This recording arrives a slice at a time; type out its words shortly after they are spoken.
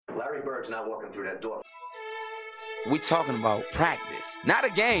Larry Bird's not walking through that door. We talking about practice. Not a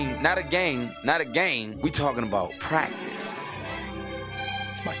game, not a game, not a game. We talking about practice.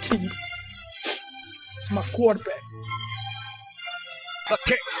 It's my team. It's my quarterback. The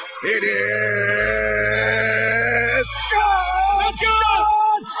kick. It is.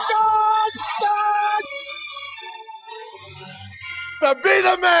 To be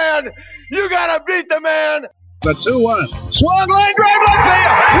the man, you gotta beat the man. The 2-1. Swung line drive left field.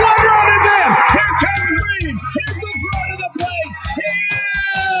 One run is in. Here comes Green. Here's the front of the plate. He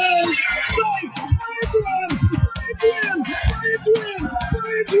is safe.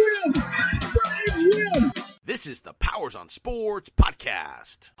 Braves win. This is the Powers on Sports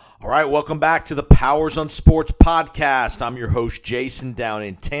podcast. All right, welcome back to the Powers on Sports podcast. I'm your host, Jason, down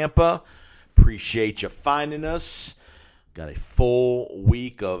in Tampa. Appreciate you finding us. Got a full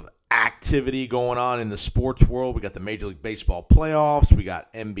week of activity going on in the sports world. We got the Major League Baseball playoffs. We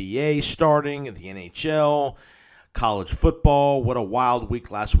got NBA starting at the NHL, college football. What a wild week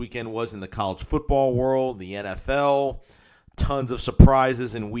last weekend was in the college football world, the NFL. Tons of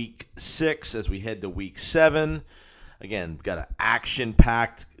surprises in week 6 as we head to week 7. Again, got an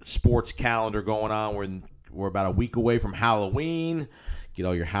action-packed sports calendar going on. We're about a week away from Halloween. Get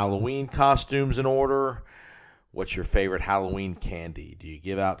all your Halloween costumes in order. What's your favorite Halloween candy? Do you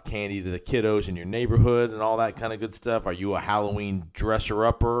give out candy to the kiddos in your neighborhood and all that kind of good stuff? Are you a Halloween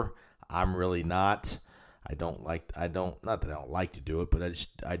dresser-upper? I'm really not. Not that I don't like to do it, but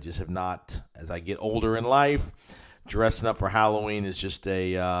I just have not. As I get older in life, dressing up for Halloween is just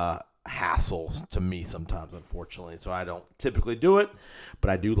a hassle to me sometimes, unfortunately. So I don't typically do it, but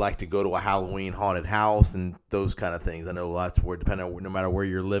I do like to go to a Halloween haunted house and those kind of things. I know that's where, no matter where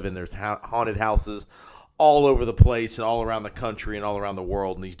you're living, there's haunted houses all over the place and all around the country and all around the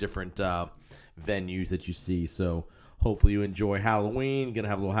world in these different venues that you see. So hopefully you enjoy Halloween. Going to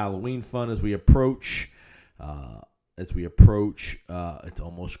have a little Halloween fun as we approach. It's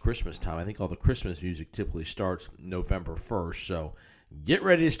almost Christmas time. I think all the Christmas music typically starts November 1st. So get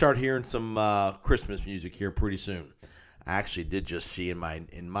ready to start hearing some Christmas music here pretty soon. I actually did just see in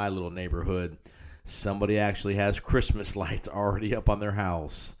my little neighborhood, somebody actually has Christmas lights already up on their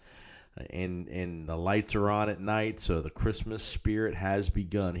house. And the lights are on at night, so the Christmas spirit has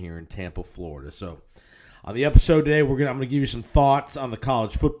begun here in Tampa, Florida. So on the episode today, I'm going to give you some thoughts on the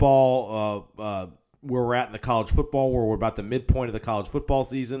college football, where we're at in the college football, where we're about the midpoint of the college football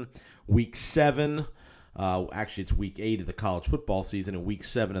season, week 7. Actually, it's week 8 of the college football season and week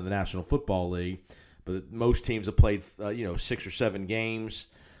 7 of the National Football League. But most teams have played, 6 or 7 games.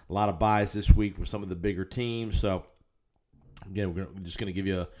 A lot of buys this week for some of the bigger teams. So again, we're just going to give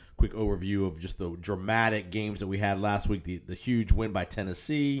you a quick overview of just the dramatic games that we had last week. The huge win by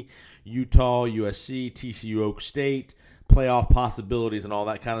Tennessee, Utah, USC, TCU, Oak State, playoff possibilities and all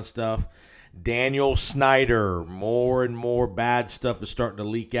that kind of stuff. Daniel Snyder, more and more bad stuff is starting to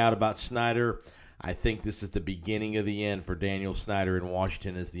leak out about Snyder. I think this is the beginning of the end for Daniel Snyder in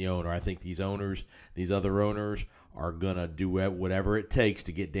Washington as the owner. I think these other owners, are going to do whatever it takes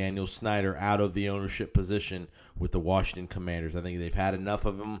to get Daniel Snyder out of the ownership position with the Washington Commanders. I think they've had enough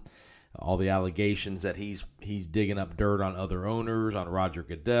of him. All the allegations that he's digging up dirt on other owners, on Roger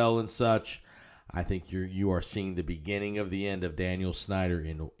Goodell and such. I think you are seeing the beginning of the end of Daniel Snyder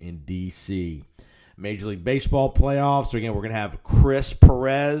in D.C. Major League Baseball playoffs. So again, we're going to have Chris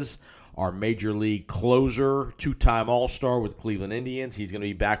Perez, our Major League closer, 2-time All-Star with the Cleveland Indians. He's going to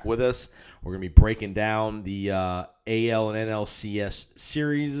be back with us. We're going to be breaking down the AL and NLCS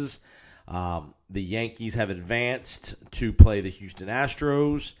series. The Yankees have advanced to play the Houston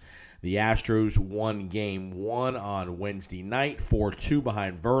Astros. The Astros won Game 1 on Wednesday night, 4-2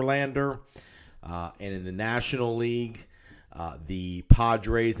 behind Verlander. And in the National League, the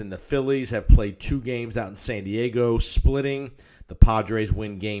Padres and the Phillies have played 2 games out in San Diego, splitting. The Padres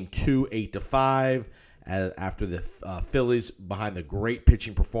win Game 2, 8-5. After the Phillies, behind the great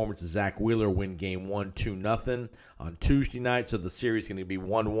pitching performance of Zach Wheeler, win Game 1, 2-0 on Tuesday night. So the series is going to be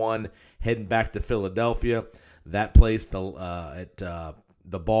 1-1, heading back to Philadelphia. That place at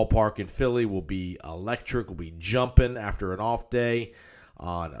the ballpark in Philly will be electric. Will be jumping after an off day.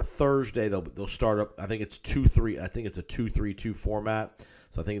 On a Thursday, they'll start up. I think it's 2-3. I think it's a 2-3-2 format.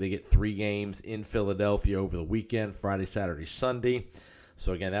 So I think they get 3 games in Philadelphia over the weekend, Friday, Saturday, Sunday.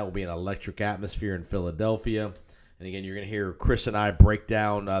 So again, that will be an electric atmosphere in Philadelphia. And again, you're going to hear Chris and I break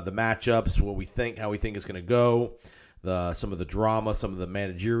down the matchups, what we think, how we think it's going to go, some of the drama, some of the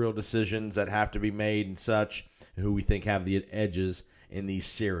managerial decisions that have to be made and such, and who we think have the edges in these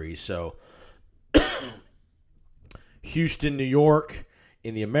series. So Houston, New York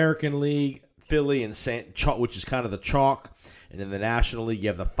in the American League, Philly and which is kind of the chalk, And in the National League, you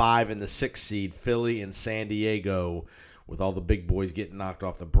have the 5 and the 6 seed, Philly and San Diego, with all the big boys getting knocked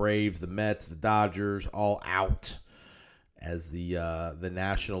off. The Braves, the Mets, the Dodgers, all out, as the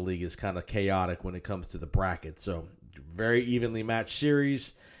National League is kind of chaotic when it comes to the bracket. So very evenly matched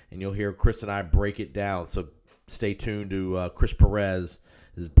series, and you'll hear Chris and I break it down. So stay tuned to Chris Perez's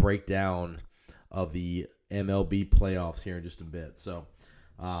breakdown of the MLB playoffs here in just a bit. So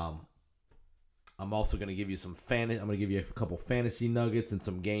I'm also going to give you I'm going to give you a couple fantasy nuggets and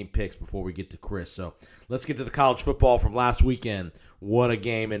some game picks before we get to Chris. So let's get to the college football from last weekend. What a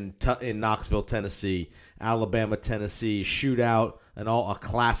game in Knoxville, Tennessee. Alabama, Tennessee shootout, and a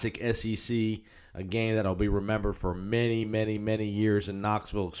classic SEC, a game that'll be remembered for many, many, many years in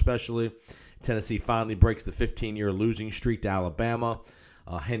Knoxville, especially. Tennessee finally breaks the 15-year losing streak to Alabama.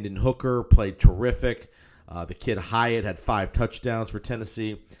 Hendon Hooker played terrific. The kid Hyatt had 5 touchdowns for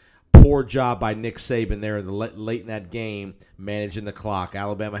Tennessee. Poor job by Nick Saban there late in that game, managing the clock.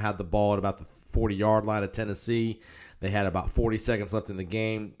 Alabama had the ball at about the 40-yard line of Tennessee. They had about 40 seconds left in the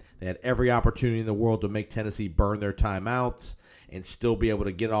game. They had every opportunity in the world to make Tennessee burn their timeouts and still be able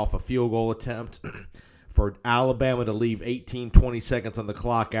to get off a field goal attempt. For Alabama to leave 20 seconds on the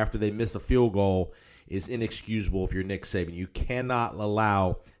clock after they miss a field goal is inexcusable if you're Nick Saban. You cannot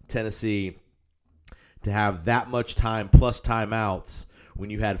allow Tennessee to have that much time plus timeouts when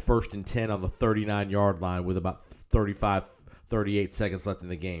you had 1st and 10 on the 39-yard line with about 38 seconds left in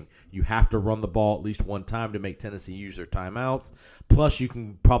the game. You have to run the ball at least one time to make Tennessee use their timeouts. Plus, you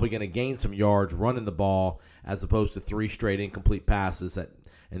can probably going to gain some yards running the ball as opposed to 3 straight incomplete passes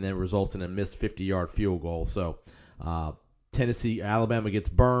and then results in a missed 50-yard field goal. So, Alabama gets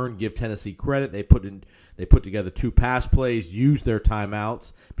burned. Give Tennessee credit. They put together 2 pass plays, use their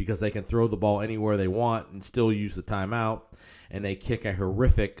timeouts because they can throw the ball anywhere they want and still use the timeout. And they kick a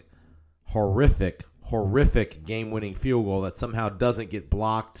horrific game-winning field goal that somehow doesn't get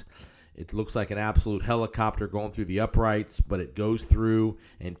blocked. It looks like an absolute helicopter going through the uprights, but it goes through,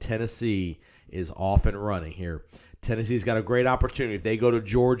 and Tennessee is off and running here. Tennessee's got a great opportunity. If they go to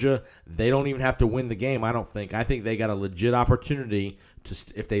Georgia, they don't even have to win the game, I don't think. I think they got a legit opportunity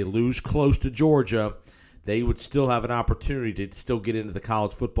if they lose close to Georgia, they would still have an opportunity to still get into the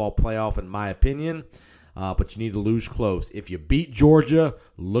college football playoff, in my opinion. But you need to lose close. If you beat Georgia,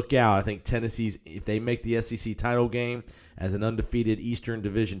 look out. I think Tennessee's, if they make the SEC title game as an undefeated Eastern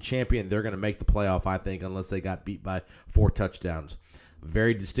Division champion, they're going to make the playoff, I think, unless they got beat by 4 touchdowns.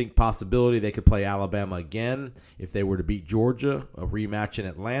 Very distinct possibility they could play Alabama again if they were to beat Georgia, a rematch in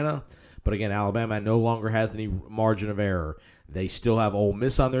Atlanta. But again, Alabama no longer has any margin of error. They still have Ole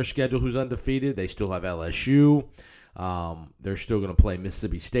Miss on their schedule, who's undefeated. They still have LSU. They're still going to play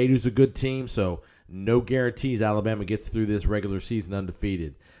Mississippi State, who's a good team. So no guarantees Alabama gets through this regular season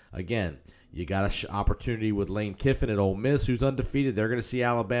undefeated. Again, you got an opportunity with Lane Kiffin at Ole Miss, who's undefeated. They're going to see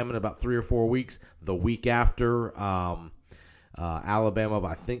Alabama in about 3 or 4 weeks. The week after, Alabama,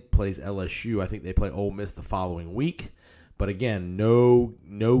 I think, plays LSU. I think they play Ole Miss the following week. But again, no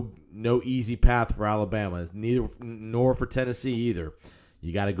easy path for Alabama. Nor for Tennessee either.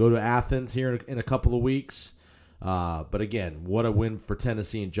 You got to go to Athens here in a couple of weeks. But again, what a win for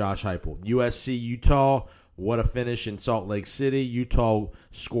Tennessee and Josh Heupel. USC, Utah, what a finish in Salt Lake City. Utah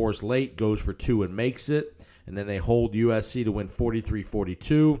scores late, goes for 2 and makes it. And then they hold USC to win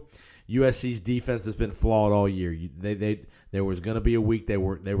 43-42. USC's defense has been flawed all year. There was going to be a week they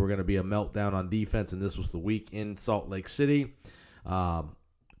were going to be a meltdown on defense, and this was the week in Salt Lake City. But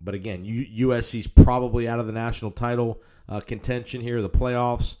again, USC's probably out of the national title contention here, the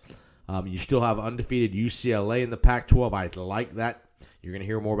playoffs. You still have undefeated UCLA in the Pac-12. I like that. You're going to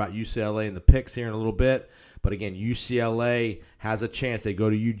hear more about UCLA in the picks here in a little bit. But again, UCLA has a chance. They go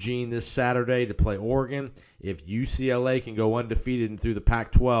to Eugene this Saturday to play Oregon. If UCLA can go undefeated and through the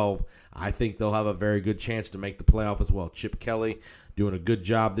Pac-12, I think they'll have a very good chance to make the playoff as well. Chip Kelly doing a good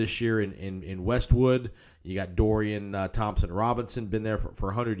job this year in Westwood. You got Dorian Thompson-Robinson, been there for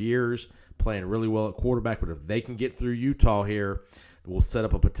 100 years, playing really well at quarterback. But if they can get through Utah here, we'll set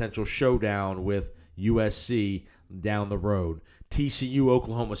up a potential showdown with USC down the road. TCU,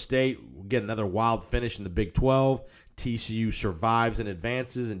 Oklahoma State, we'll get another wild finish in the Big 12. TCU survives and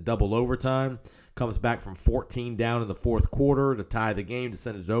advances in double overtime. Comes back from 14 down in the fourth quarter to tie the game to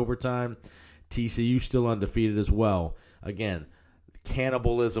send it to overtime. TCU still undefeated as well. Again,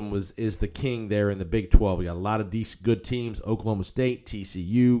 cannibalism is the king there in the Big 12. We got a lot of decent, good teams. Oklahoma State,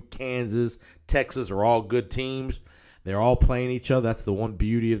 TCU, Kansas, Texas are all good teams. They're all playing each other. That's the one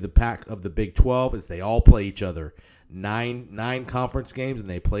beauty of the Big 12 is they all play each other. Nine conference games, and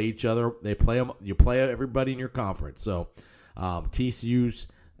they play each other. They play them. You play everybody in your conference. So TCU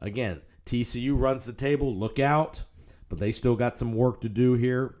runs the table. Look out. but they still got some work to do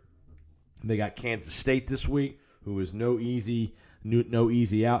here. They got Kansas State this week, who is no easy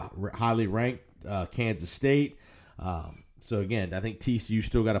out, highly ranked Kansas State. So, again, I think TCU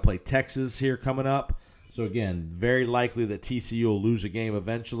still got to play Texas here coming up. So, again, very likely that TCU will lose a game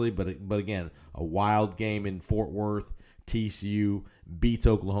eventually. But again, a wild game in Fort Worth. TCU beats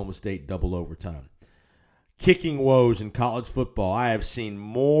Oklahoma State double overtime. Kicking woes in college football. I have seen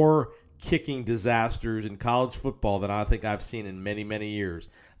more kicking disasters in college football than I think I've seen in many, many years.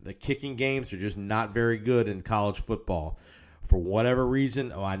 The kicking games are just not very good in college football. For whatever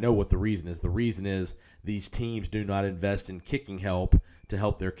reason, I know what the reason is. The reason is these teams do not invest in kicking help to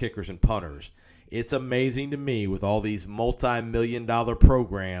help their kickers and punters. It's amazing to me with all these multi-million-dollar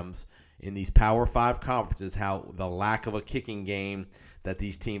programs in these Power 5 conferences how the lack of a kicking game that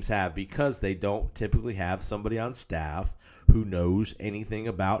these teams have, because they don't typically have somebody on staff who knows anything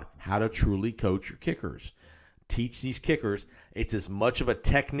about how to truly coach your kickers. Teach these kickers. It's as much of a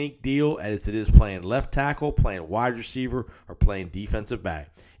technique deal as it is playing left tackle, playing wide receiver, or playing defensive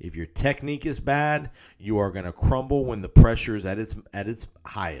back. If your technique is bad, you are going to crumble when the pressure is at its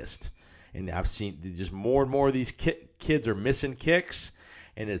highest. And I've seen just more and more of these kids are missing kicks,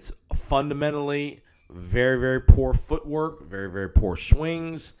 and it's fundamentally very, very poor footwork, very, very poor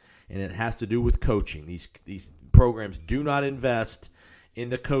swings, and it has to do with coaching. These programs do not invest in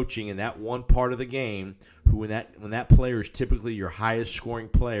the coaching in that one part of the game, when that player is typically your highest scoring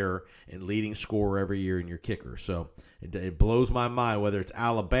player and leading scorer every year in your kicker. So it blows my mind, whether it's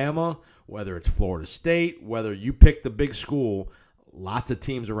Alabama, whether it's Florida State, whether you pick the big school, lots of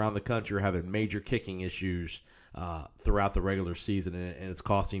teams around the country are having major kicking issues throughout the regular season, and it's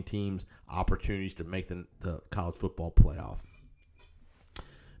costing teams opportunities to make the college football playoff.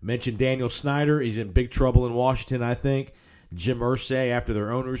 Mentioned Daniel Snyder. He's in big trouble in Washington, I think. Jim Irsay, after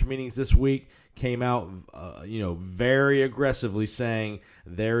their owners' meetings this week, came out very aggressively saying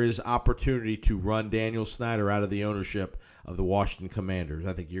there is opportunity to run Daniel Snyder out of the ownership of the Washington Commanders.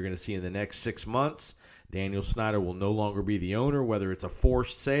 I think you're going to see in the next 6 months, Daniel Snyder will no longer be the owner, whether it's a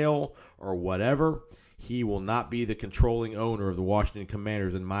forced sale or whatever. He will not be the controlling owner of the Washington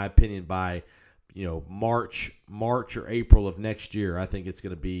Commanders, in my opinion, by March or April of next year. I think it's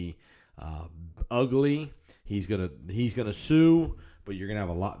going to be ugly. He's gonna sue, but you're gonna have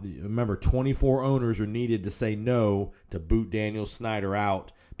a lot. Remember, 24 owners are needed to say no to boot Daniel Snyder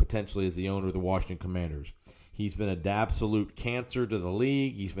out, potentially as the owner of the Washington Commanders. He's been an absolute cancer to the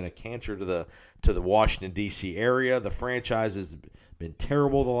league. He's been a cancer to the Washington D.C. area. The franchise has been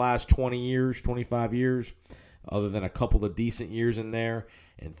terrible the last 25 years, other than a couple of decent years in there,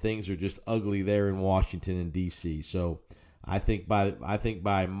 and things are just ugly there in Washington and D.C. So I think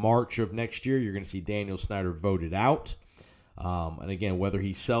by March of next year, you're going to see Daniel Snyder voted out. And again, whether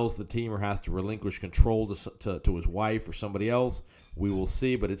he sells the team or has to relinquish control to his wife or somebody else, we will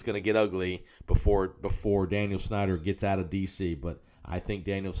see. But it's going to get ugly before Daniel Snyder gets out of D.C. But I think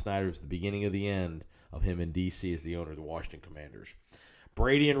Daniel Snyder is the beginning of the end of him in D.C. as the owner of the Washington Commanders.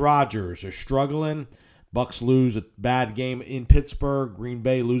 Brady and Rodgers are struggling. Bucks lose a bad game in Pittsburgh. Green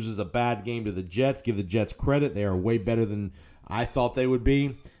Bay loses a bad game to the Jets. Give the Jets credit. They are way better than I thought they would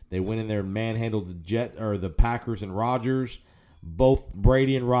be. They went in there and manhandled the Packers and Rodgers. Both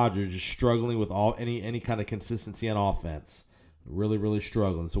Brady and Rodgers just struggling with any kind of consistency on offense. Really, really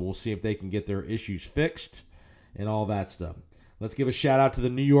struggling. So we'll see if they can get their issues fixed and all that stuff. Let's give a shout out to the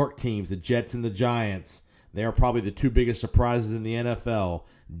New York teams, the Jets and the Giants. They are probably the two biggest surprises in the NFL.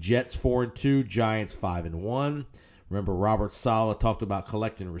 Jets 4-2, Giants 5-1. Remember, Robert Saleh talked about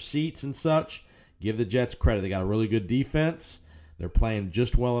collecting receipts and such. Give the Jets credit. They got a really good defense. They're playing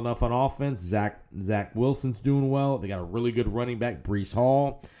just well enough on offense. Zach Wilson's doing well. They got a really good running back, Breece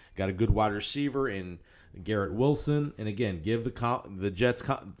Hall. Got a good wide receiver in Garrett Wilson. And again, give the Jets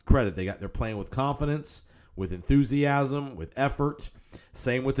credit. They're playing with confidence, with enthusiasm, with effort.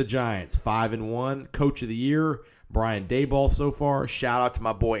 Same with the Giants, 5-1. Coach of the year, Brian Daboll so far. Shout out to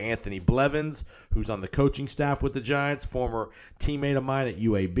my boy Anthony Blevins, who's on the coaching staff with the Giants, former teammate of mine at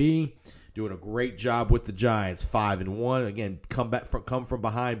UAB. Doing a great job with the Giants, 5-1. Again, come from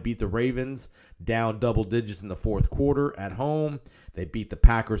behind, beat the Ravens, down double digits in the fourth quarter at home. They beat the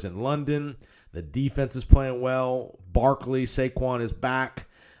Packers in London. The defense is playing well. Barkley, Saquon is back.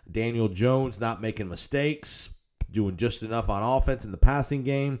 Daniel Jones not making mistakes, doing just enough on offense in the passing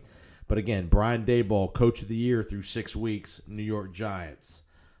game. But again, Brian Daboll, Coach of the Year through 6 weeks, New York Giants.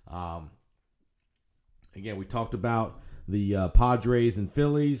 Again, we talked about the Padres and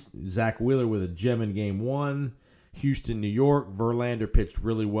Phillies. Zach Wheeler with a gem in Game 1. Houston, New York. Verlander pitched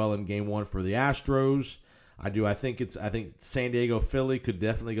really well in Game 1 for the Astros. I think San Diego, Philly could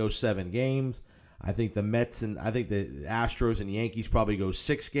definitely go 7 games. I think the Mets and I think the Astros and Yankees probably go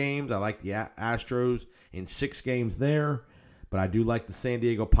 6 games. I like the Astros in 6 games there. But I do like the San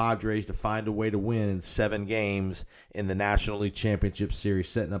Diego Padres to find a way to win in 7 games in the National League Championship Series,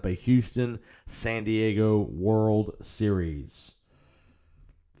 setting up a Houston-San Diego World Series.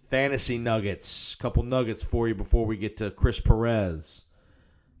 Fantasy nuggets. Couple nuggets for you before we get to Chris Perez.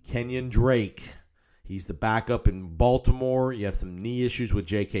 Kenyon Drake. He's the backup in Baltimore. You have some knee issues with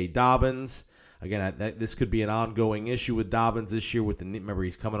J.K. Dobbins. Again, this could be an ongoing issue with Dobbins this year. Remember,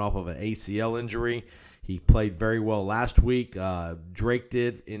 he's coming off of an ACL injury. He played very well last week. Drake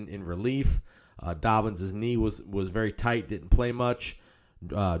did in relief. Dobbins' knee was very tight, didn't play much.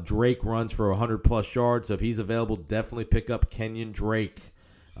 Drake runs for 100-plus yards, so if he's available, definitely pick up Kenyon Drake.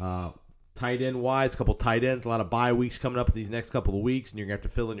 Tight end-wise, a couple tight ends, a lot of bye weeks coming up these next couple of weeks, and you're going to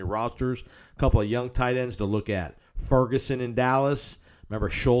have to fill in your rosters. A couple of young tight ends to look at. Ferguson in Dallas. Remember,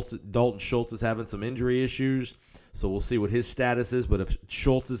 Dalton Schultz is having some injury issues, so we'll see what his status is. But if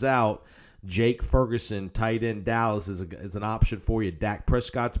Schultz is out, Jake Ferguson, tight end Dallas, is an option for you. Dak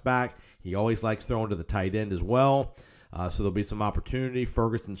Prescott's back. He always likes throwing to the tight end as well. So there'll be some opportunity.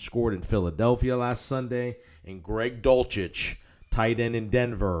 Ferguson scored in Philadelphia last Sunday. And Greg Dulcich, tight end in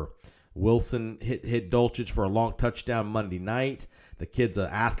Denver. Wilson hit Dulcich for a long touchdown Monday night. The kid's an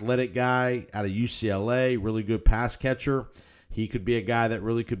athletic guy out of UCLA, really good pass catcher. He could be a guy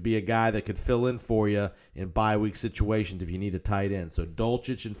that could fill in for you in bye week situations if you need a tight end. So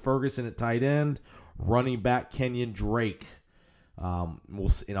Dulcich and Ferguson at tight end, running back Kenyon Drake.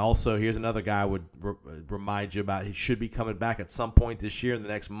 And also, here's another guy I would remind you about. He should be coming back at some point this year in the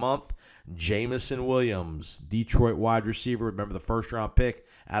next month. Jameson Williams, Detroit wide receiver. Remember the first-round pick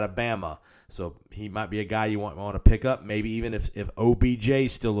out of Bama. So he might be a guy you want to pick up. Maybe even if OBJ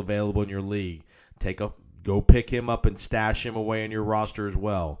is still available in your league, go pick him up and stash him away in your roster as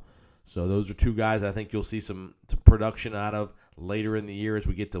well. So those are 2 guys I think you'll see some production out of later in the year as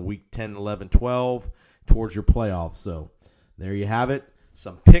we get to week 10, 11, 12 towards your playoffs. So there you have it.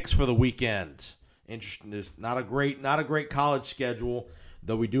 Some picks for the weekend. Interesting. There's not a great college schedule,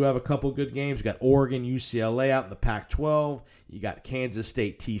 though we do have a couple good games. You got Oregon, UCLA out in the Pac-12. You got Kansas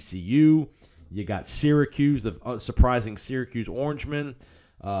State, TCU. You got Syracuse, the surprising Syracuse Orangemen,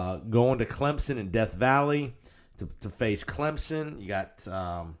 going to Clemson in Death Valley to face Clemson. You got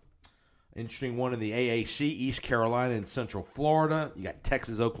interesting one in the AAC, East Carolina and Central Florida. You got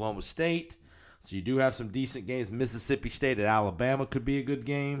Texas, Oklahoma State. So you do have some decent games. Mississippi State at Alabama could be a good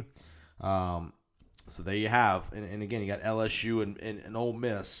game. So there you have. And again, you got LSU and Ole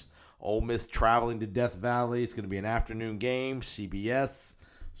Miss. Ole Miss traveling to Death Valley. It's going to be an afternoon game, CBS.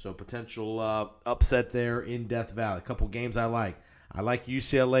 So potential upset there in Death Valley. A couple games I like. I like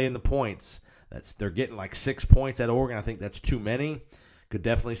UCLA in the points. They're getting like 6 points at Oregon. I think that's too many. Could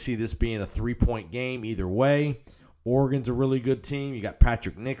definitely see this being a 3-point game either way. Oregon's a really good team. You got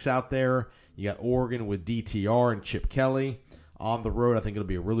Patrick Nix out there. You got Oregon with DTR and Chip Kelly on the road. I think it'll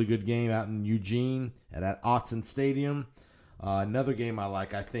be a really good game out in Eugene at Autzen Stadium. Another game I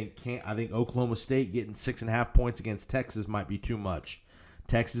like. I think Oklahoma State getting 6.5 points against Texas might be too much.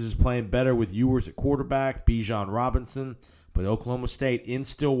 Texas is playing better with Ewers at quarterback, Bijan Robinson, but Oklahoma State in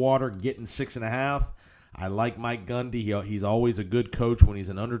Stillwater getting 6.5. I like Mike Gundy. He's always a good coach when he's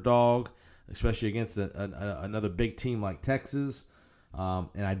an underdog, especially against another big team like Texas.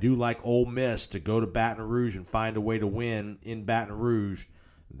 And I do like Ole Miss to go to Baton Rouge and find a way to win in Baton Rouge.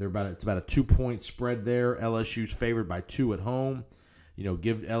 It's about a 2-point spread there. LSU's favored by 2 at home. You know,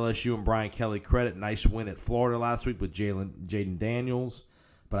 give LSU and Brian Kelly credit. Nice win at Florida last week with Jaden Daniels.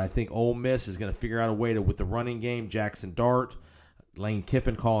 But I think Ole Miss is going to figure out a way to, with the running game, Jackson Dart, Lane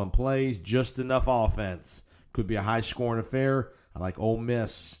Kiffin calling plays, just enough offense. Could be a high-scoring affair. I like Ole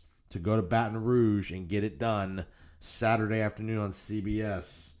Miss to go to Baton Rouge and get it done Saturday afternoon on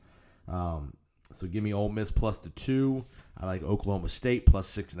CBS. So give me Ole Miss plus the 2. I like Oklahoma State plus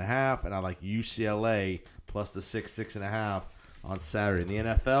 6.5. And I like UCLA plus the 6.5 on Saturday. In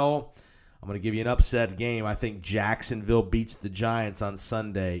the NFL, I'm going to give you an upset game. I think Jacksonville beats the Giants on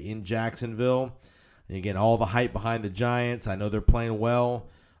Sunday in Jacksonville. And again, all the hype behind the Giants. I know they're playing well.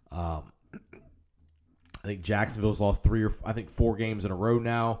 I think Jacksonville's lost 4 games in a row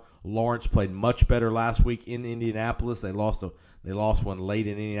now. Lawrence played much better last week in Indianapolis. They lost one late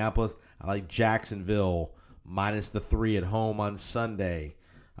in Indianapolis. I like Jacksonville minus the 3 at home on Sunday.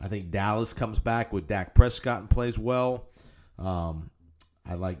 I think Dallas comes back with Dak Prescott and plays well.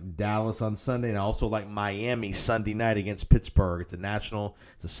 I like Dallas on Sunday, and I also like Miami Sunday night against Pittsburgh. It's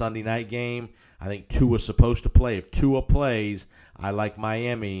a Sunday night game. I think Tua's supposed to play. If Tua plays, I like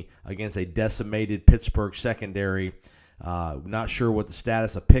Miami against a decimated Pittsburgh secondary. Not sure what the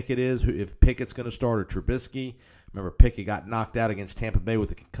status of Pickett is, if Pickett's going to start or Trubisky. Remember, Pickett got knocked out against Tampa Bay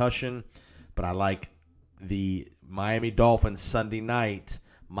with a concussion, but I like the Miami Dolphins Sunday night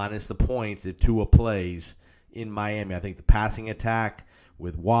minus the points if Tua plays in Miami. I think the passing attack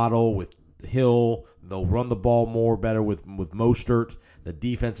with Waddle, with Hill, they'll run the ball more better with Mostert. The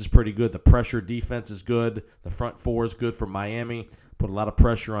defense is pretty good. The pressure defense is good. The front four is good for Miami. Put a lot of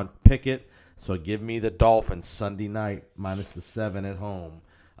pressure on Pickett. So give me the Dolphins Sunday night minus the 7 at home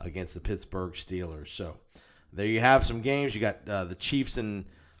against the Pittsburgh Steelers. So there you have some games. You got the Chiefs and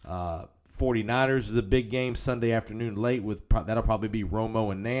 49ers is a big game Sunday afternoon late. That'll probably be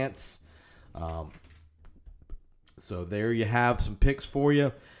Romo and Nance. So there you have some picks for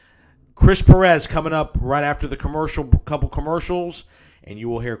you. Chris Perez coming up right after the couple commercials, and you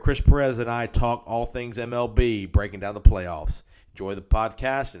will hear Chris Perez and I talk all things MLB, breaking down the playoffs. Enjoy the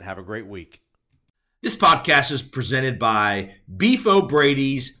podcast and have a great week. This podcast is presented by Beef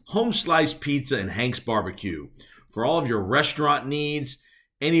O'Brady's, Home Slice Pizza, and Hank's Barbecue. For all of your restaurant needs,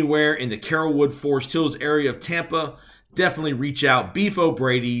 anywhere in the Carrollwood, Forest Hills area of Tampa, definitely reach out. Beef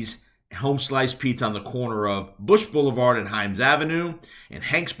O'Brady's, Home Slice Pizza on the corner of Bush Boulevard and Himes Avenue, and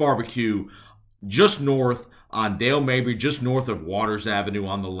Hank's Barbecue just north on Dale Mabry, just north of Waters Avenue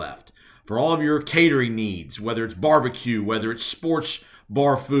on the left. For all of your catering needs, whether it's barbecue, whether it's sports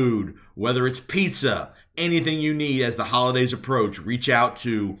bar food, whether it's pizza, anything you need as the holidays approach, reach out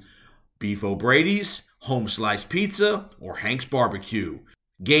to Beef O'Brady's, Home Slice Pizza, or Hank's Barbecue.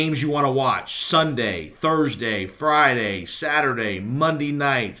 Games you want to watch Sunday, Thursday, Friday, Saturday, Monday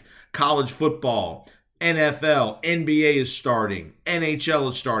night, college football, NFL, NBA is starting, NHL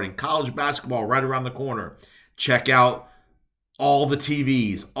is starting, college basketball right around the corner. Check out all the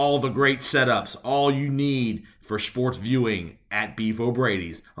TVs, all the great setups, all you need for sports viewing at Beef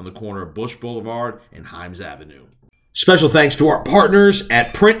O'Brady's on the corner of Bush Boulevard and Himes Avenue. Special thanks to our partners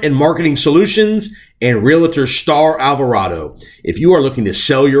at Print and Marketing Solutions and Realtor Star Alvarado. If you are looking to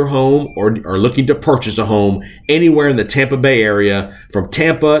sell your home or are looking to purchase a home anywhere in the Tampa Bay area, from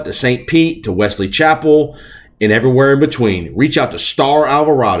Tampa to St. Pete to Wesley Chapel and everywhere in between, reach out to Star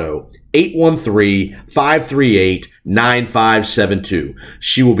Alvarado, 813-538-9572.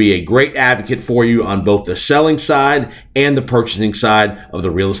 She will be a great advocate for you on both the selling side and the purchasing side of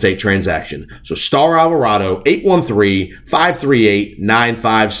the real estate transaction. So Star Alvarado,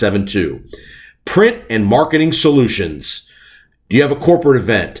 813-538-9572. Print and Marketing Solutions. Do you have a corporate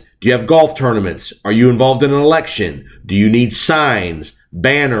event? Do you have golf tournaments? Are you involved in an election? Do you need signs,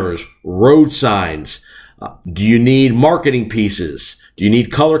 banners, road signs? Do you need marketing pieces? Do you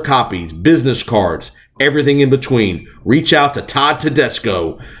need color copies, business cards, everything in between? Reach out to Todd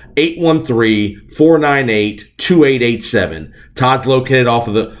Tedesco, 813-498-2887. Todd's located off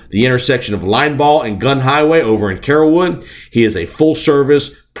of the intersection of Lineball and Gun Highway over in Carrollwood. He is a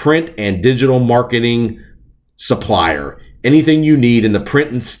full-service print and digital marketing supplier. Anything you need in the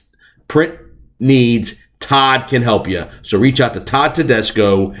print needs, Todd can help you. So reach out to Todd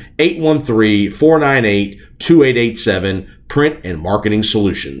Tedesco, 813-498-2887, Print and Marketing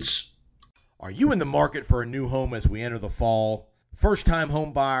Solutions. Are you in the market for a new home as we enter the fall? First-time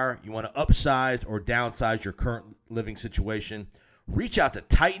home buyer, you want to upsize or downsize your current living situation? Reach out to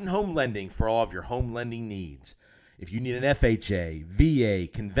Titan Home Lending for all of your home lending needs. If you need an FHA, VA,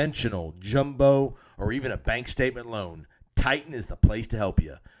 conventional, jumbo, or even a bank statement loan, Titan is the place to help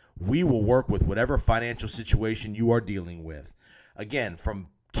you. We will work with whatever financial situation you are dealing with. Again, from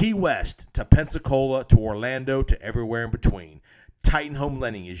Key West to Pensacola to Orlando to everywhere in between, Titan Home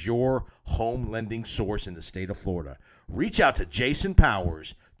Lending is your home lending source in the state of Florida. Reach out to Jason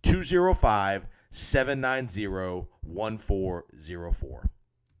Powers, 205-790-1404.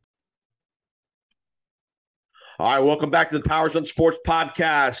 All right, welcome back to the Powers on Sports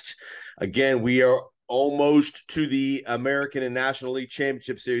podcast. Again, we are almost to the American and National League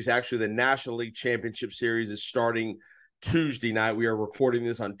Championship Series. Actually, the National League Championship Series is starting Tuesday night. We are recording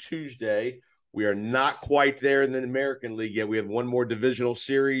this on Tuesday. We are not quite there in the American League yet. We have one more divisional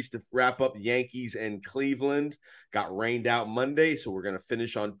series to wrap up. Yankees and Cleveland got rained out Monday, so we're going to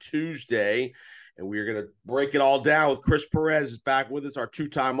finish on Tuesday, and we are going to break it all down with Chris Perez is back with us, our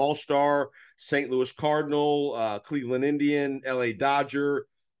two-time All-Star, St. Louis Cardinal, Cleveland Indian, LA Dodger,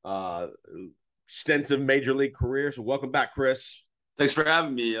 extensive major league career. So welcome back, Chris. Thanks for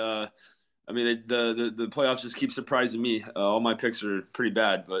having me. The playoffs just keep surprising me. All my picks are pretty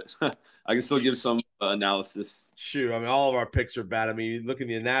bad, but I can still give some analysis. Shoot, all of our picks are bad. You look in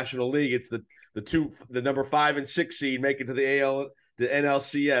the National League, it's the number 5 and 6 seed make it to the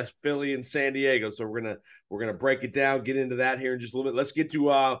NLCS, Philly and San Diego. So we're gonna break it down, get into that here in just a little bit. Let's get to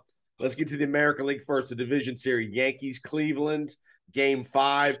let's get to the American League first, the division series. Yankees, Cleveland, Game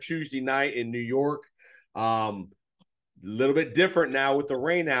 5, Tuesday night in New York. Little bit different now with the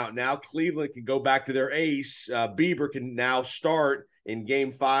rain out. Now Cleveland can go back to their ace. Bieber can now start in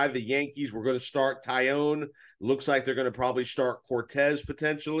Game 5. The Yankees were going to start Tyone. Looks like they're going to probably start Cortez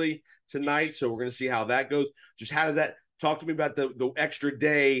potentially tonight. So we're going to see how that goes. Just how does that – talk to me about the extra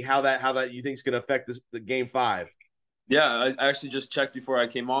day, how that you think is going to affect the Game 5. Yeah, I actually just checked before I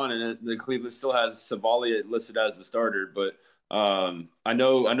came on, and the Cleveland still has Savali listed as the starter. But I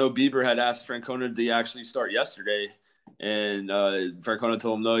know Bieber had asked Francona to actually start yesterday, and Francona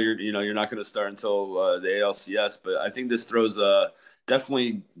told him, no, you're not going to start until the ALCS. But I think this throws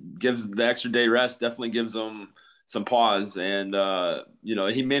definitely gives the extra day rest, definitely gives them some pause. And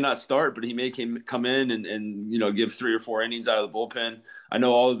he may not start, but he may come in and give 3 or 4 innings out of the bullpen. I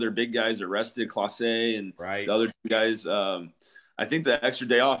know all of their big guys are rested, Clase and the other 2 guys. I think the extra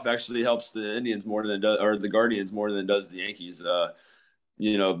day off actually helps the Indians more than or the Guardians more than it does the Yankees.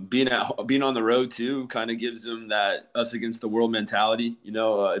 Being on the road too kind of gives them that us against the world mentality.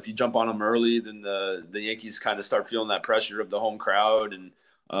 If you jump on them early, then the Yankees kind of start feeling that pressure of the home crowd. And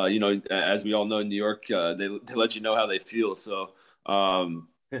as we all know in New York, they let you know how they feel. So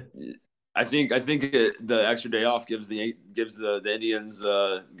I think the extra day off gives the Indians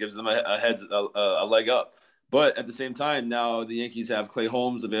gives them a leg up. But at the same time, now the Yankees have Clay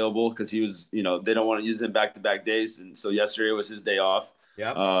Holmes available because he was, they don't want to use him back-to-back days. And so yesterday was his day off.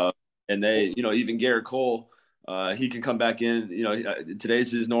 Yeah. And they, even Garrett Cole, he can come back in.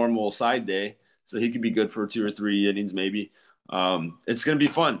 Today's his normal side day, so he could be good for 2 or 3 innings maybe. It's going to be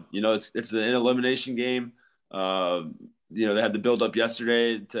fun. It's an elimination game. They had to build up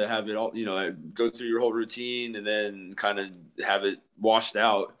yesterday to have it all, go through your whole routine and then kind of have it washed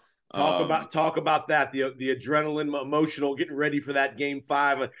out. Talk about that, the adrenaline, emotional, getting ready for that Game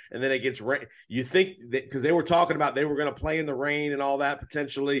 5, and then it gets rain. You think that because they were talking about they were going to play in the rain and all that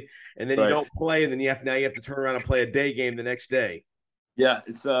potentially, and then you don't play, and then you have to turn around and play a day game the next day. Yeah,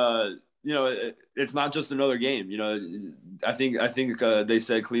 it's it's not just another game. I think they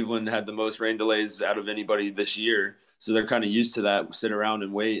said Cleveland had the most rain delays out of anybody this year, so they're kind of used to that. Sit around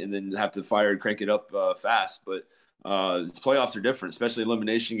and wait, and then have to fire and crank it up fast, but. Playoffs are different, especially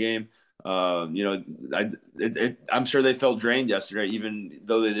elimination game. I'm sure they felt drained yesterday, even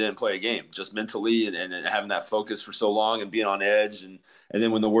though they didn't play a game, just mentally and having that focus for so long and being on edge. And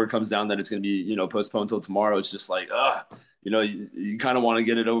then when the word comes down that it's going to be, postponed till tomorrow, it's just like, you kind of want to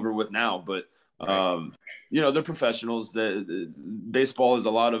get it over with now. But, they're professionals. The baseball is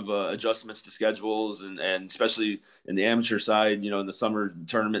a lot of adjustments to schedules and especially in the amateur side, in the summer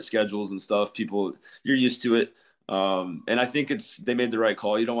tournament schedules and stuff, you're used to it. And I think they made the right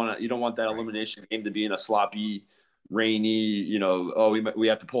call. You don't want that elimination game to be in a sloppy, rainy, we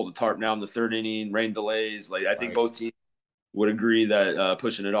have to pull the tarp now in the 3rd inning, rain delays. Like I think both teams would agree that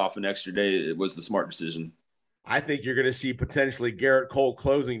pushing it off an extra day was the smart decision. I think you're going to see potentially Garrett Cole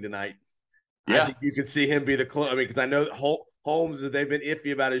closing tonight. Yeah. I think you could see him be because I know that Holmes, they've been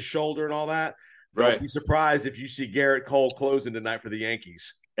iffy about his shoulder and all that. Right. Don't be surprised if you see Garrett Cole closing tonight for the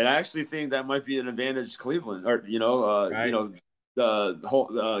Yankees. And I actually think that might be an advantage to Cleveland, or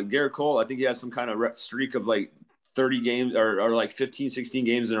Garrett Cole. I think he has some kind of streak of like 30 games or like 15, 16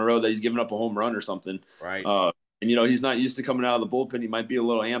 games in a row that he's given up a home run or something. Right. And he's not used to coming out of the bullpen. He might be a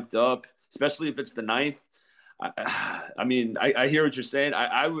little amped up, especially if it's the 9th. I hear what you're saying.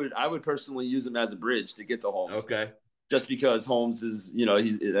 I would personally use him as a bridge to get to Holmes. Okay. Just because Holmes is,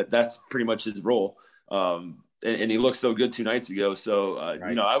 that's pretty much his role. And he looked so good 2 nights ago. So,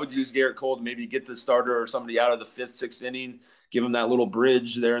 I would use Garrett Cole to maybe get the starter or somebody out of the 5th, 6th inning, give him that little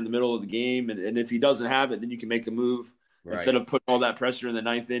bridge there in the middle of the game. And if he doesn't have it, then you can make a move instead of putting all that pressure in the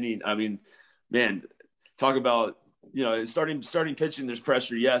 9th inning. I mean, man, talk about, starting pitching, there's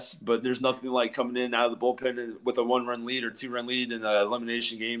pressure, yes, but there's nothing like coming in out of the bullpen with a 1-run lead or 2-run lead in the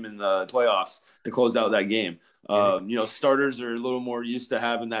elimination game in the playoffs to close out that game. Starters are a little more used to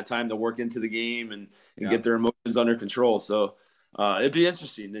having that time to work into the game and get their emotions under control. So it'd be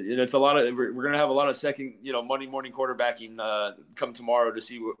interesting. It's we're going to have a lot of second, Monday morning quarterbacking come tomorrow to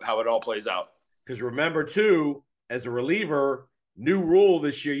see how it all plays out. Because remember too, as a reliever, new rule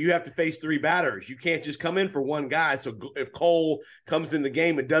this year, you have to face 3 batters. You can't just come in for one guy. So if Cole comes in the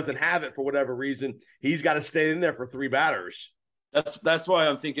game and doesn't have it for whatever reason, he's got to stay in there for 3 batters. That's why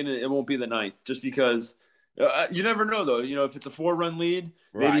I'm thinking it won't be the 9th, just because you never know though. If it's a 4-run lead,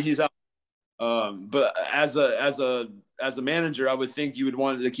 maybe he's out. But as a manager, I would think you would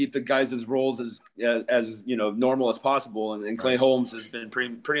want to keep the guys' roles as normal as possible. And Clay Holmes has been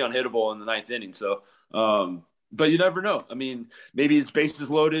pretty unhittable in the 9th inning. So but you never know. I mean, maybe it's bases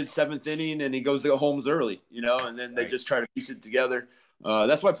loaded, 7th inning, and he goes to Holmes early, and then they just try to piece it together.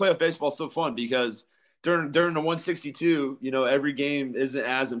 That's why playoff baseball is so fun, because during the 162, every game isn't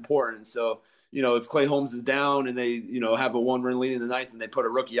as important. So, if Clay Holmes is down and they, have a 1-run lead in the ninth and they put a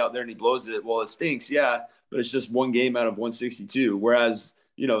rookie out there and he blows it, well, it stinks, yeah, but it's just one game out of 162. Whereas,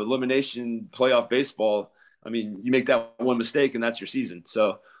 elimination playoff baseball, I mean, you make that one mistake and that's your season.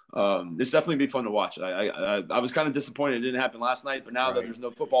 So it's definitely be fun to watch. I was kind of disappointed it didn't happen last night, but now that there's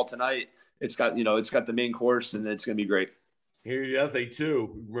no football tonight, it's got the main course and it's going to be great. Here's the other thing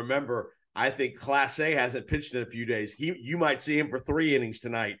too. Remember, I think Class A hasn't pitched in a few days. You might see him for 3 innings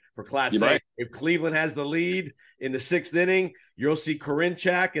tonight for Class A. If Cleveland has the lead in the 6th inning, you'll see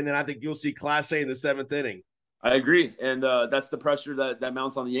Karinchak, and then I think you'll see Class A in the 7th inning. I agree, and that's the pressure that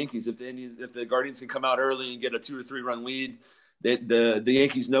mounts on the Yankees. If the Guardians can come out early and get a 2 or 3 run lead, the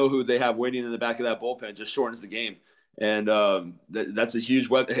Yankees know who they have waiting in the back of that bullpen. It just shortens the game, and that's a huge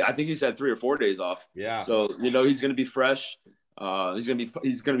weapon. I think he's had 3 or 4 days off. Yeah. So he's going to be fresh. He's going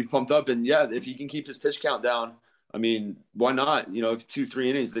to be pumped up, and yeah, if he can keep his pitch count down, I mean, why not? If 2-3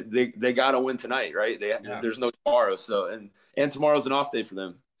 innings, they got to win tonight, right? There's no tomorrow, so and tomorrow's an off day for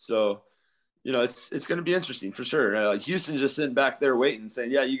them, so. It's going to be interesting for sure. Houston just sitting back there waiting, saying,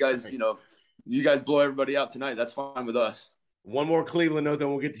 "Yeah, you guys blow everybody out tonight. That's fine with us." One more Cleveland note, then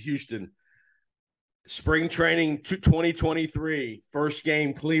we'll get to Houston. Spring training 2023, first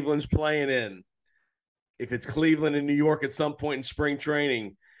game Cleveland's playing in. If it's Cleveland and New York at some point in spring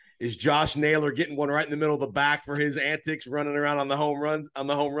training, is Josh Naylor getting one right in the middle of the back for his antics, running around on the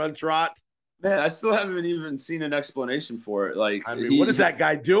home run trot? Man, I still haven't even seen an explanation for it. What is that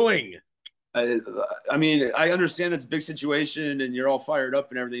guy doing? I mean, I understand it's a big situation and you're all fired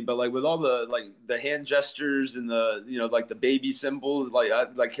up and everything, but with all the hand gestures and the the baby symbols,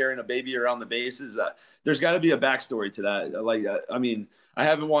 like carrying a baby around the bases, there's got to be a backstory to that. I mean, I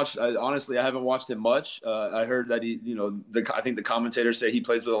haven't watched. Honestly, I haven't watched him much. I heard that he, I think the commentators say he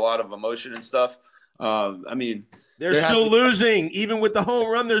plays with a lot of emotion and stuff. I mean, they're still losing, even with the home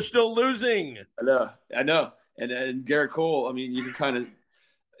run. They're still losing. I know. And Garrett Cole. I mean, you can kind of.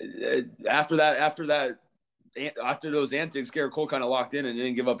 After those antics, Garrett Cole kind of locked in and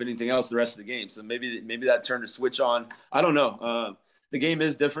didn't give up anything else the rest of the game. So maybe that turned a switch on. I don't know. The game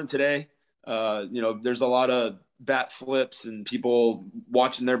is different today. There's a lot of bat flips and people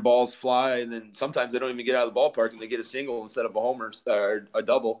watching their balls fly, and then sometimes they don't even get out of the ballpark and they get a single instead of a homer or a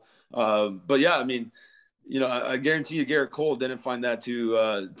double. But yeah, I mean, I guarantee you Garrett Cole didn't find that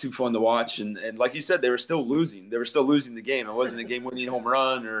too fun to watch. And like you said, they were still losing. They were still losing the game. It wasn't a game-winning home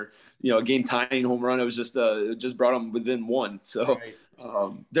run or, a game-tying home run. It was just it just brought them within one. So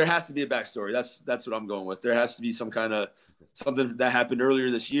there has to be a backstory. That's what I'm going with. There has to be some kind of something that happened earlier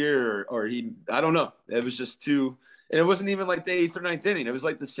this year or I don't know. It was just too – and it wasn't even like the 8th or 9th inning. It was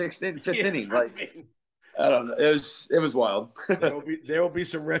like the 6th inning, 5th inning. I don't know. It was wild. there will be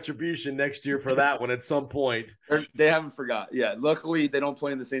some retribution next year for that one at some point. They haven't forgot. Yeah. Luckily, they don't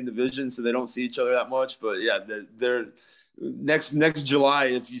play in the same division, so they don't see each other that much. But yeah, they're next July.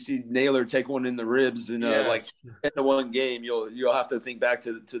 If you see Naylor take one in the ribs and in the one game, you'll have to think back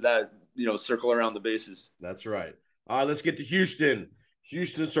to that. Circle around the bases. That's right. All right, let's get to Houston.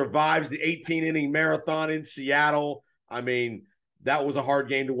 Houston survives the 18-inning marathon in Seattle. I mean. That was a hard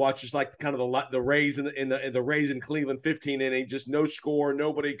game to watch, just like kind of the Rays in the Rays in Cleveland 15 inning, just no score,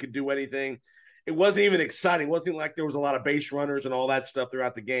 nobody could do anything. It wasn't even exciting. It wasn't like there was a lot of base runners and all that stuff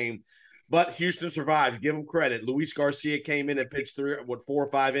throughout the game. But Houston survived. Give them credit. Luis Garcia came in and pitched 4 or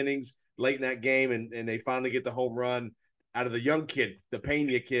 5 innings late in that game, and they finally get the home run out of the young kid, the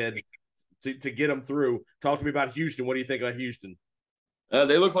Pena kid, to get them through. Talk to me about Houston. What do you think about Houston?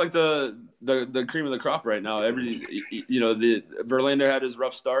 They look like the cream of the crop right now. The Verlander had his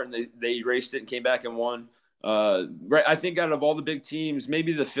rough start and they erased it and came back and won. Right, I think out of all the big teams,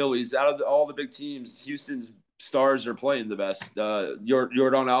 maybe the Phillies, out of all the big teams, Houston's stars are playing the best.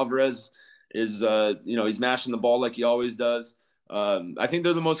 Yordan Alvarez is he's mashing the ball like he always does. I think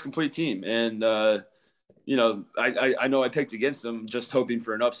they're the most complete team, and I know I picked against them just hoping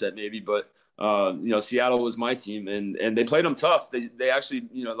for an upset maybe, but. Seattle was my team, and they played them tough. They actually,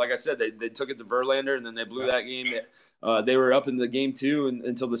 like I said, they took it to Verlander, and then they blew that game. They were up in the game 2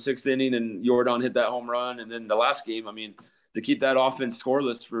 until the 6th inning, and Yordan hit that home run. And then the last game, I mean, to keep that offense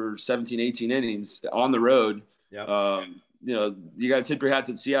scoreless for 17, 18 innings on the road, you got to tip your hat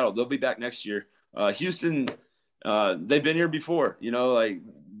to Seattle. They'll be back next year. Houston, they've been here before. It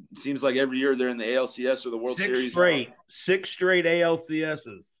seems like every year they're in the ALCS or the World Series. 6 straight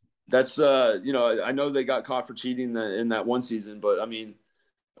ALCSs. That's I know they got caught for cheating in that one season, but I mean,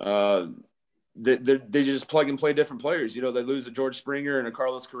 they just plug and play different players. You know, they lose a George Springer and a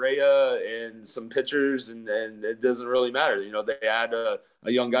Carlos Correa and some pitchers, and it doesn't really matter. You know, they add a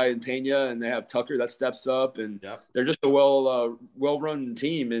young guy in Pena, and they have Tucker that steps up, and they're just a well-run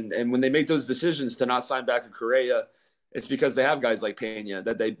team. And when they make those decisions to not sign back a Correa, it's because they have guys like Pena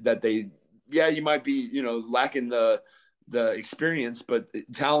that they you might be, you know, lacking the experience, but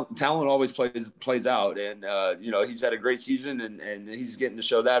talent always plays out. And, you know, he's had a great season, and he's getting to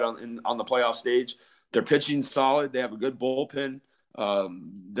show that on the playoff stage. Their pitching's solid. They have a good bullpen.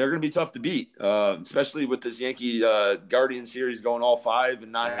 They're going to be tough to beat, especially with this Yankee Guardian series going all 5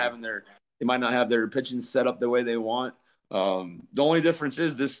 and not having they might not have their pitching set up the way they want. The only difference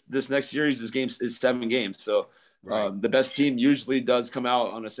is this next series is 7 games. So the best team usually does come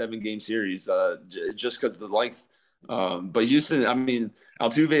out on a 7-game series, just because of the length. But Houston, I mean,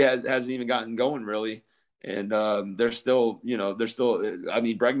 Altuve hasn't even gotten going really. And they're still, I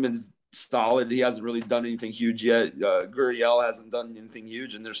mean, Bregman's solid. He hasn't really done anything huge yet. Gurriel hasn't done anything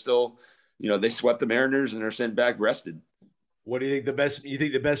huge, and they're still, they swept the Mariners and they're sent back rested. What do you think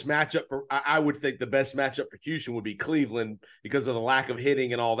the best matchup for? I would think the best matchup for Houston would be Cleveland because of the lack of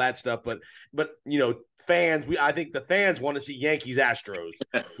hitting and all that stuff. But fans, I think the fans want to see Yankees Astros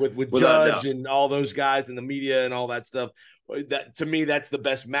with Judge and all those guys in the media and all that stuff. That to me, that's the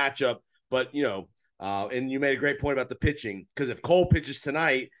best matchup. But and you made a great point about the pitching, because if Cole pitches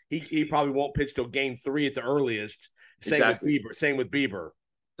tonight, he probably won't pitch till Game 3 at the earliest. Same with Bieber.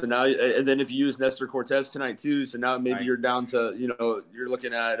 So now, and then if you use Nestor Cortez tonight too, so now maybe you're down to, you're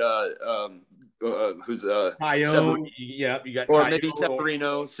looking at who's Tyone. Yeah, you got or Tyone, maybe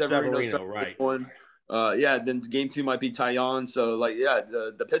Severino, right? One, then Game 2 might be Taillon. So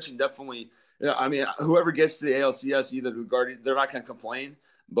the pitching definitely. I mean, whoever gets to the ALCS, either the Guardians, they're not going to complain.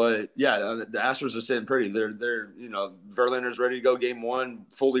 But the Astros are sitting pretty. They're Verlander's ready to go Game 1,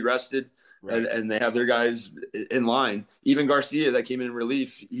 fully rested. Right. And they have their guys in line. Even Garcia that came in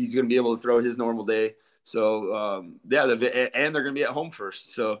relief, he's going to be able to throw his normal day. So and they're going to be at home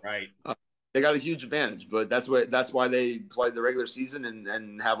first. So they got a huge advantage. But that's why they played the regular season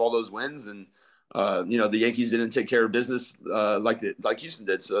and have all those wins. And the Yankees didn't take care of business like Houston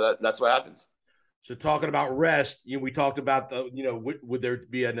did. So that's what happens. So talking about rest, we talked about would there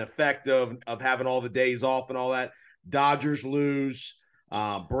be an effect of having all the days off and all that? Dodgers lose.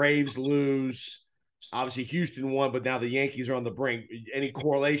 Braves lose. Obviously, Houston won, but now the Yankees are on the brink. Any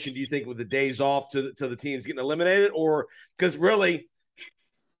correlation, do you think, with the days off to the teams getting eliminated? Or because really,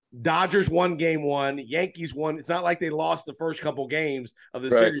 Dodgers won Game 1, Yankees won. It's not like they lost the first couple games of the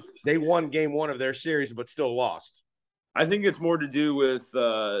series. They won Game 1 of their series, but still lost. I think it's more to do with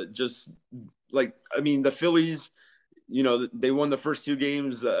the Phillies. They won the first 2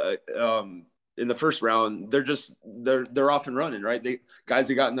 games. In the first round, they're off and running, right? Guys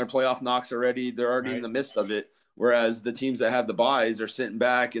that got in their playoff knocks already, they're already in the midst of it. Whereas the teams that have the byes are sitting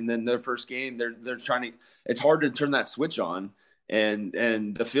back, and then their first game, they're trying to. It's hard to turn that switch on, and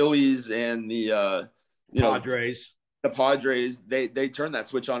the Phillies and the Padres, they turned that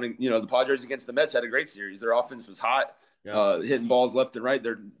switch on. The Padres against the Mets had a great series. Their offense was hot, hitting balls left and right.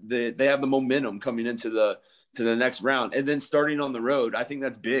 They have the momentum coming into the next round, and then starting on the road. I think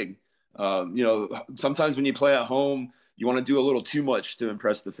that's big. Sometimes when you play at home, you want to do a little too much to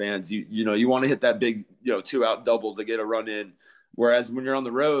impress the fans. You want to hit that big, 2-out double to get a run in. Whereas when you're on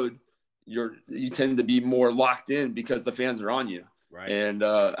the road, you tend to be more locked in because the fans are on you. Right. And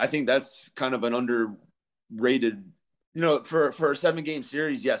I think that's kind of an underrated, for a 7-game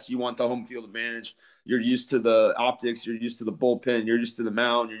series. Yes, you want the home field advantage. You're used to the optics. You're used to the bullpen. You're used to the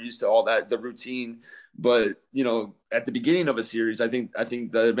mound. You're used to all that, the routine. But, at the beginning of a series, I think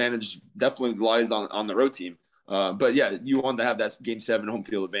the advantage definitely lies on the road team. But you want to have that Game 7 home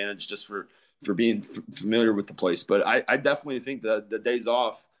field advantage just for being familiar with the place. But I definitely think that the days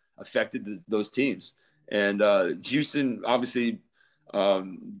off affected those teams. And Houston, obviously,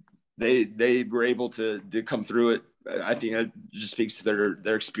 they were able to come through it. I think that just speaks to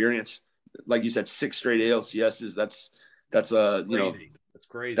their experience. Like you said, 6 straight ALCSs. That's crazy. That's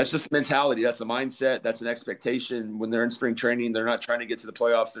crazy. That's just mentality. That's a mindset. That's an expectation. When they're in spring training, they're not trying to get to the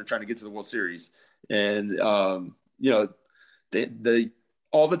playoffs. They're trying to get to the World Series. And the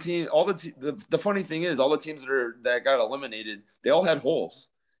funny thing is, all the teams that got eliminated, they all had holes.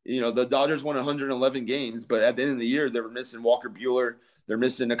 The Dodgers won 111 games, but at the end of the year, they were missing Walker Buehler. They're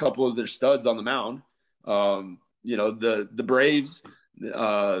missing a couple of their studs on the mound. The Braves,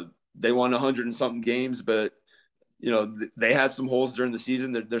 they won 100 and something games, but they had some holes during the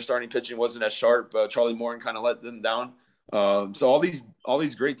season. Their starting pitching wasn't as sharp. Charlie Morton kind of let them down. So all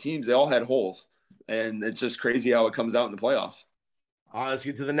these great teams, they all had holes, and it's just crazy how it comes out in the playoffs. All right, let's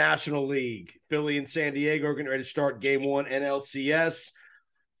get to the National League. Philly and San Diego are getting ready to start Game 1 NLCS.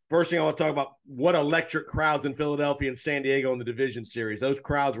 First thing I want to talk about, what electric crowds in Philadelphia and San Diego in the division series. Those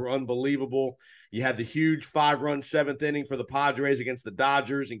crowds were unbelievable. You had the huge 5-run seventh inning for the Padres against the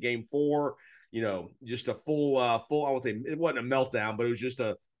Dodgers in Game 4. Just a full, I won't say it wasn't a meltdown, but it was just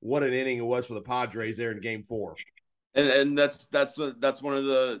what an inning it was for the Padres there in Game 4. And that's one of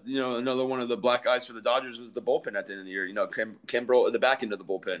the, another one of the black eyes for the Dodgers was the bullpen at the end of the year. Kimbrel at the back end of the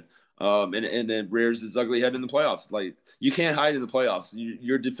bullpen. And it rears its ugly head in the playoffs. Like, you can't hide in the playoffs.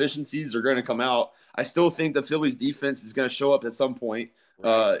 Your deficiencies are going to come out. I still think the Phillies defense is going to show up at some point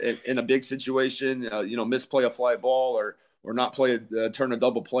in a big situation, misplay a fly ball or not turn a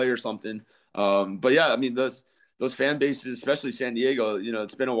double play or something. But yeah, I mean, those fan bases, especially San Diego,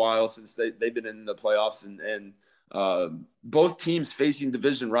 it's been a while since they've been in the playoffs and both teams facing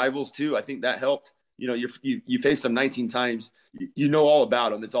division rivals too. I think that helped. You face them 19 times. You know all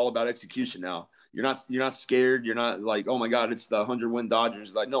about them. It's all about execution now. You're not scared. You're not like, oh my God, it's the 100-win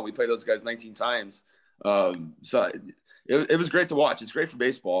Dodgers. Like, no, we play those guys 19 times. So it was great to watch. It's great for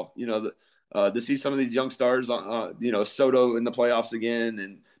baseball. To see some of these young stars, Soto in the playoffs again,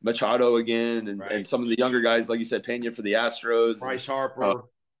 and Machado again, and some of the younger guys, like you said, Pena for the Astros,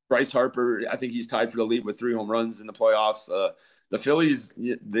 Bryce Harper. I think he's tied for the lead with 3 home runs in the playoffs. The Phillies,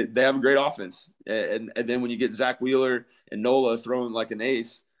 they have a great offense. And then when you get Zach Wheeler and Nola throwing like an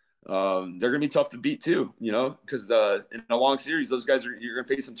ace, they're going to be tough to beat too, because in a long series, those guys you're going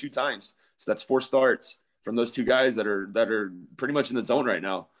to face them 2 times. So that's 4 starts from those 2 guys that are pretty much in the zone right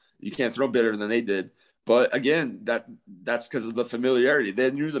now. You can't throw better than they did. But again, that's because of the familiarity.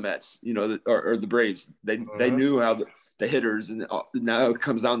 They knew the Mets, or the Braves. They knew how the hitters, and now it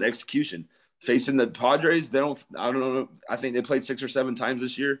comes down to execution. Facing the Padres, I don't know. I think they played 6 or 7 times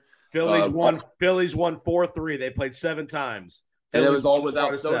this year. Phillies won 4-3. They played 7 times. And it was all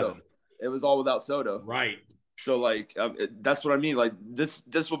without Soto. It was all without Soto. Right. So, that's what I mean. Like, this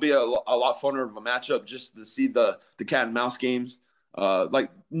will be a lot funner of a matchup just to see the cat and mouse games.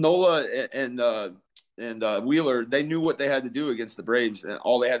 Like Nola and Wheeler, they knew what they had to do against the Braves, and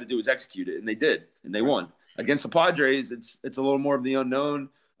all they had to do was execute it, and they did, and they won. Against the Padres, it's a little more of the unknown.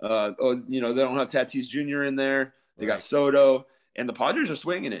 They don't have Tatis Jr. in there. They got Soto, and the Padres are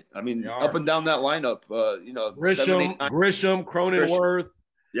swinging it. I mean, up and down that lineup. Grisham, Cronenworth.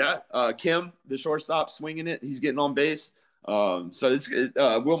 Yeah, Kim, the shortstop, swinging it. He's getting on base. So it's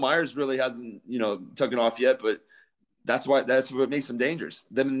Will Myers really hasn't taken off yet, but that's what makes them dangerous.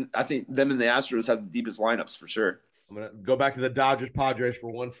 I think them and the Astros have the deepest lineups for sure. I'm gonna go back to the Dodgers Padres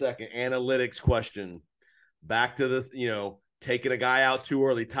for 1 second. Analytics question. Back to this, taking a guy out too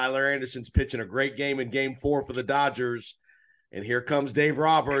early. Tyler Anderson's pitching a great game in Game 4 for the Dodgers. And here comes Dave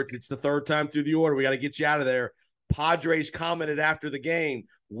Roberts. It's the 3rd time through the order. We got to get you out of there. Padres commented after the game,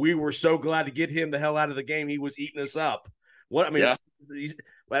 we were so glad to get him the hell out of the game. He was eating us up.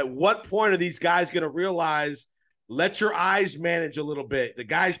 At what point are these guys going to realize, let your eyes manage a little bit? The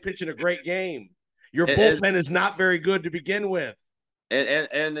guy's pitching a great game. Your bullpen is not very good to begin with.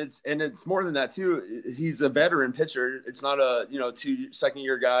 And it's more than that too. He's a veteran pitcher. It's not a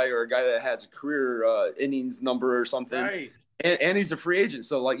second-year guy or a guy that has a career innings number or something. Right. And he's a free agent,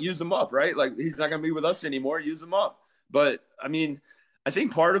 so use him up, right? Like, he's not going to be with us anymore. Use him up. But I mean, I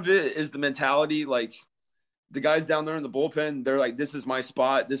think part of it is the mentality. Like, the guys down there in the bullpen, they're like, this is my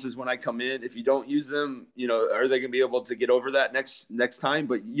spot. This is when I come in. If you don't use them, are they going to be able to get over that next time?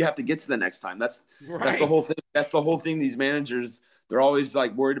 But you have to get to the next time. That's the whole thing. That's the whole thing. These managers, they're always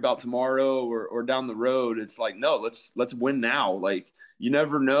like worried about tomorrow or down the road. It's like, no, let's win now. Like, you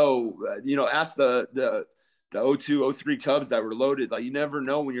never know. Ask the 02, 03 Cubs that were loaded. Like, you never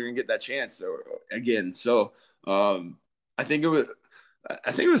know when you're gonna get that chance again. So I think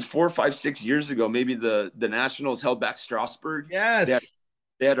it was 4, 5, 6 years ago. Maybe the Nationals held back Strasburg. Yes,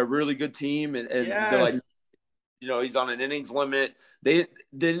 they had a really good team, and they're like, he's on an innings limit. They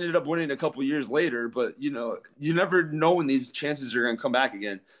ended up winning a couple years later, but you never know when these chances are going to come back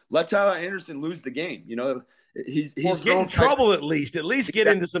again. Let Tyler Anderson lose the game. He's get in trouble at least get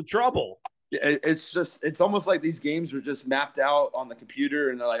into some trouble. It's almost like these games are just mapped out on the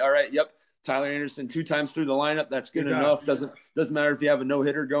computer, and they're like, all right, yep, Tyler Anderson 2 times through the lineup. That's good enough. Doesn't matter if you have a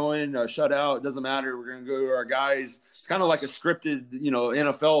no-hitter going, a shutout. It doesn't matter. We're going to go to our guys. It's kind of like a scripted,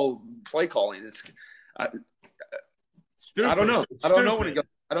 NFL play calling. Stupid. I don't know. I don't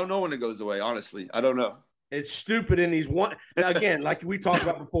know when it goes away. Honestly, I don't know. It's stupid in these one. Again, like we talked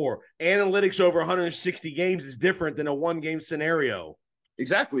about before, analytics over 160 games is different than a 1-game scenario.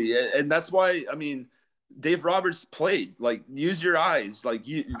 Exactly, and that's why Dave Roberts played. Like, use your eyes. Like,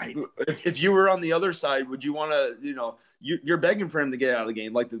 if you were on the other side, would you want to you're begging for him to get out of the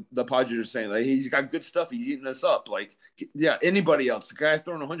game, like the Padres are saying. Like, he's got good stuff. He's eating us up. Like, yeah, anybody else, the guy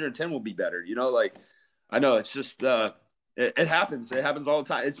throwing 110 will be better. Like, I know it's just it happens. It happens all the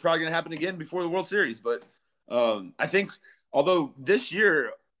time. It's probably going to happen again before the World Series. But I think although this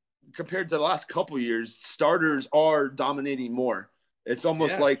year, compared to the last couple years, starters are dominating more. It's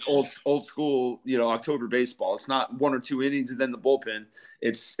almost like old school, October baseball. It's not 1 or 2 innings and then the bullpen.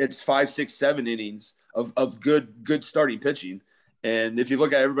 It's 5, 6, 7 innings of good starting pitching. And if you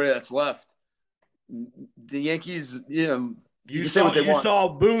look at everybody that's left, the Yankees, you saw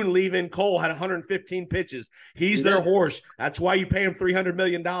Boone leaving. Cole had 115 pitches. He's their horse. That's why you pay him $300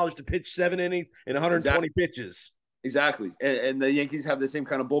 million to pitch 7 innings and 120 pitches. Exactly. And the Yankees have the same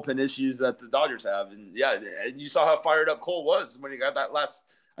kind of bullpen issues that the Dodgers have. And you saw how fired up Cole was when he got that last.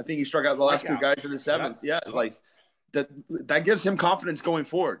 I think he struck out the last 2 guys in the 7th. Yeah, like that gives him confidence going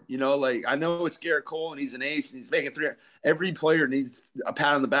forward. Like, I know it's Garrett Cole and he's an ace and he's making 3. Every player needs a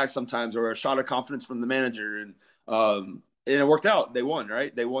pat on the back sometimes or a shot of confidence from the manager. And it worked out. They won,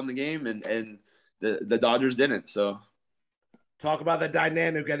 right? They won the game, and the Dodgers didn't. So. Talk about the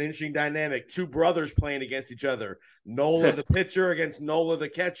dynamic, got an interesting dynamic. 2 brothers playing against each other. Nola the pitcher against Nola the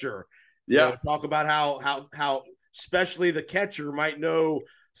catcher. Yeah. Talk about how especially the catcher might know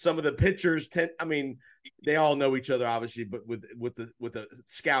some of the pitchers. They all know each other obviously, but with the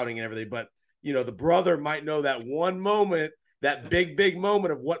scouting and everything. But the brother might know that one moment, that big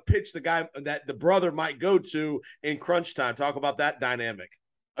moment of what pitch the guy that the brother might go to in crunch time. Talk about that dynamic.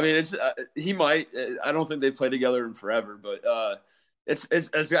 I mean, it's he might. I don't think they've played together in forever, but it's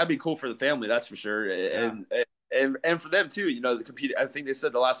got to be cool for the family, that's for sure, and for them too. To compete. I think they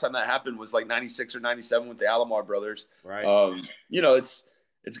said the last time that happened was like 96 or 97 with the Alomar brothers. Right. It's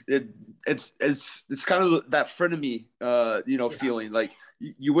kind of that frenemy, feeling like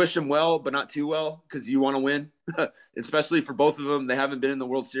you wish them well, but not too well because you want to win, especially for both of them. They haven't been in the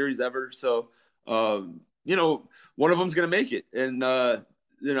World Series ever, so one of them's gonna make it, and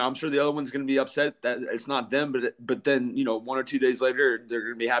I'm sure the other one's going to be upset that it's not them, but then 1 or 2 days later, they're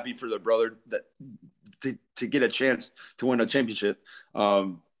going to be happy for their brother to get a chance to win a championship.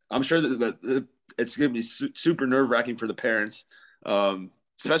 I'm sure that it's going to be super nerve wracking for the parents,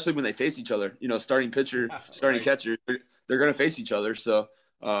 especially when they face each other. Starting pitcher, starting catcher, they're going to face each other. So,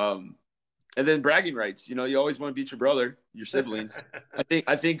 and then bragging rights. You always want to beat your brother, your siblings.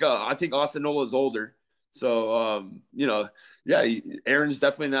 I think Austin Nola is older. So, Aaron's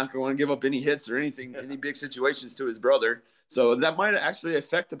definitely not going to give up any hits or anything, any big situations to his brother. So that might actually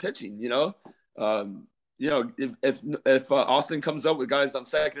affect the pitching, if Austin comes up with guys on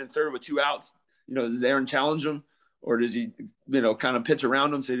second and third with 2 outs, does Aaron challenge him or does he, kind of pitch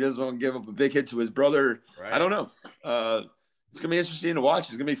around him so he doesn't want to give up a big hit to his brother? Right. I don't know. It's going to be interesting to watch.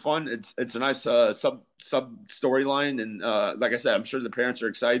 It's going to be fun. It's a nice sub storyline. And like I said, I'm sure the parents are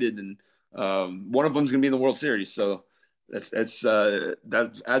excited and, one of them's going to be in the World Series. So that's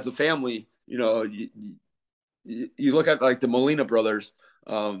that as a family, you look at like the Molina brothers,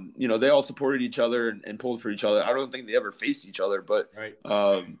 they all supported each other and pulled for each other. I don't think they ever faced each other, but,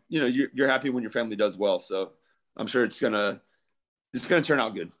 you're happy when your family does well. So I'm sure it's going to turn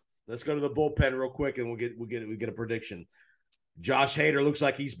out good. Let's go to the bullpen real quick and we'll get a prediction. Josh Hader looks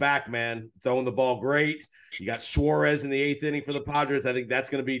like he's back, man. Throwing the ball great. You got Suarez in the 8th inning for the Padres. I think that's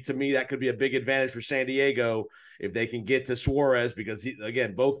going to be, to me, that could be a big advantage for San Diego if they can get to Suarez because,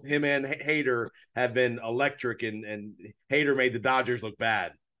 both him and Hader have been electric, and Hader made the Dodgers look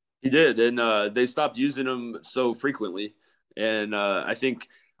bad. He did, and they stopped using him so frequently. And I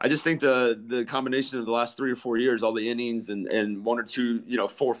just think the combination of the last 3 or 4 years, all the innings and 1 or 2,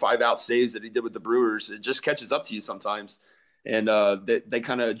 4 or 5 out saves that he did with the Brewers, it just catches up to you sometimes. And they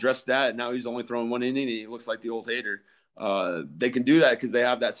kind of addressed that. Now he's only throwing 1 inning and he looks like the old Hader. They can do that because they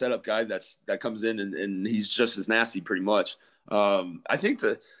have that setup guy that comes in and he's just as nasty pretty much. I think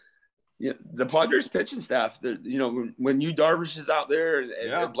the Padres pitching staff, when Yu Darvish is out there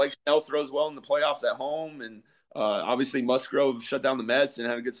and Blake Snell throws well in the playoffs at home, and obviously Musgrove shut down the Mets and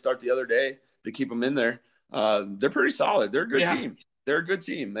had a good start the other day to keep them in there. They're pretty solid. They're a good team. They're a good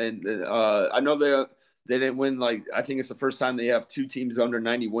team. And I know they didn't win. I think it's the first time they have 2 teams under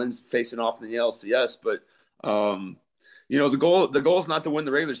 90 wins facing off in the LCS. But, the goal is not to win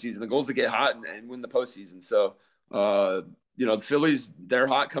the regular season. The goal is to get hot and win the postseason. So, the Phillies, they're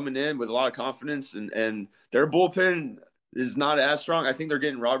hot coming in with a lot of confidence, and their bullpen is not as strong. I think they're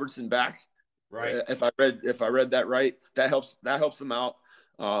getting Robertson back. Right. If I read that right, that helps them out.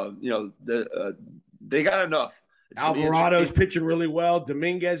 They got enough. Alvarado's pitching really well.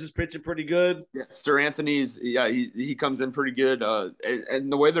 Dominguez is pitching pretty good. Yeah, Sir Anthony's, he comes in pretty good.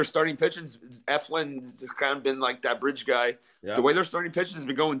 And the way they're starting pitching, Eflin's kind of been like that bridge guy. Yep. The way they're starting pitching has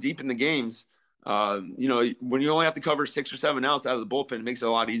been going deep in the games. When you only have to cover 6 or 7 outs out of the bullpen, it makes it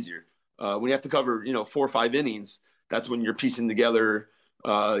a lot easier. When you have to cover, 4 or 5 innings, that's when you're piecing together,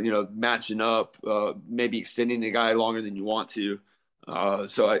 matching up, maybe extending the guy longer than you want to.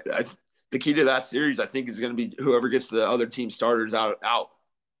 So the key to that series, I think, is going to be whoever gets the other team starters out.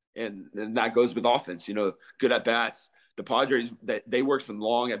 And that goes with offense, good at bats. The Padres, they work some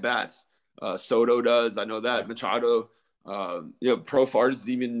long at bats. Soto does. I know that. Machado, Profar's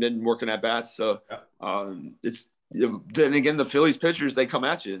even been working at bats. So it's, then again, the Phillies pitchers, they come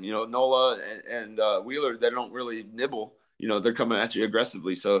at you. Nola and Wheeler, they don't really nibble. They're coming at you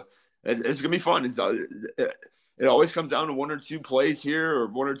aggressively. So it's going to be fun. It always comes down to 1 or 2 plays here or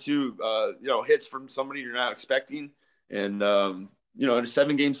 1 or 2, hits from somebody you're not expecting. And, in a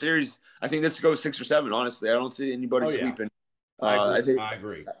 7-game series, I think this goes 6 or 7, honestly. I don't see anybody sweeping. I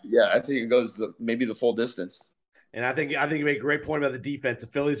agree. Yeah, I think it goes maybe the full distance. And I think you make a great point about the defense. The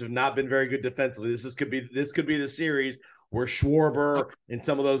Phillies have not been very good defensively. This could be the series where Schwarber and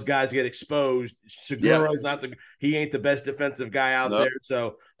some of those guys get exposed. Segura's he ain't the best defensive guy out there.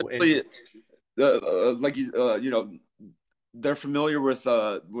 So they're familiar with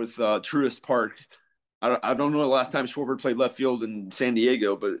Truist Park. I don't know the last time Schwarber played left field in San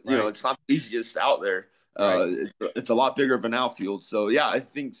Diego, but it's not the easiest out there. It's a lot bigger of an outfield. So yeah, I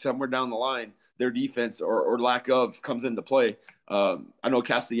think somewhere down the line, their defense or lack of comes into play. I know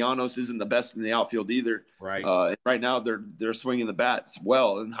Castellanos isn't the best in the outfield either. Right. Right now they're swinging the bats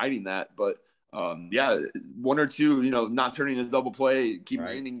well and hiding that, but 1 or 2, not turning a double play, keep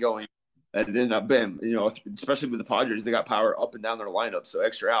the inning going, and then bam, especially with the Padres, they got power up and down their lineup, so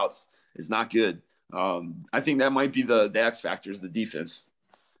extra outs is not good. I think that might be the X factor is the defense.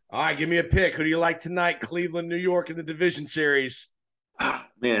 All right, give me a pick. Who do you like tonight? Cleveland, New York in the division series.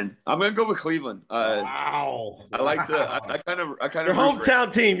 Man, I'm gonna go with Cleveland. Wow. I like to. I kind of. Your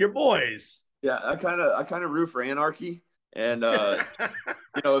hometown team, your boys. Yeah, I kind of root for anarchy, and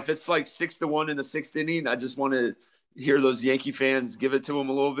if it's like 6-1 in the 6th inning, I just want to hear those Yankee fans give it to them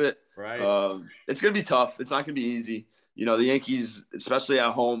a little bit. Right. It's gonna be tough. It's not gonna be easy. The Yankees, especially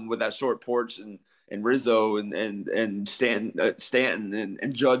at home with that short porch and Rizzo and Stanton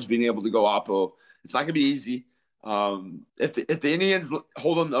and Judge being able to go oppo, it's not gonna be easy. If the Indians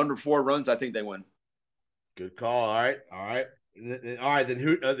hold them under 4 runs, I think they win. Good call. All right. Then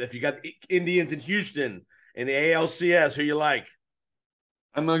who? If you got the Indians in Houston in the ALCS, who you like?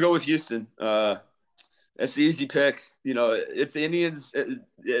 I'm gonna go with Houston. That's the easy pick. If the Indians,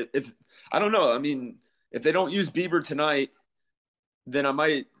 if I don't know, I mean, if they don't use Bieber tonight, then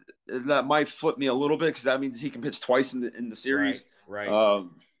that might flip me a little bit because that means he can pitch twice in the series. Right.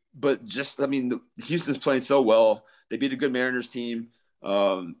 But Houston's playing so well. They beat a good Mariners team.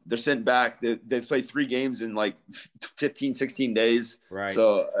 They're sent back. They've played 3 games in like 15, 16 days. Right.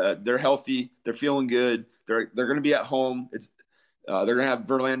 So they're healthy. They're feeling good. They're going to be at home. They're going to have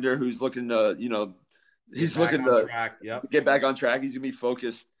Verlander, who's looking to, get back on track. He's going to be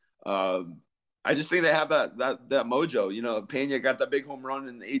focused. I just think they have that mojo. Pena got that big home run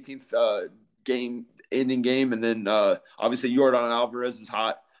in the 18th inning game, and then obviously Yordan Alvarez is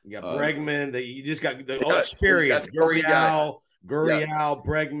hot. You got Bregman. You just got the experience. Gurriel,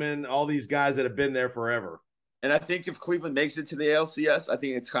 Bregman, all these guys that have been there forever. And I think if Cleveland makes it to the ALCS, I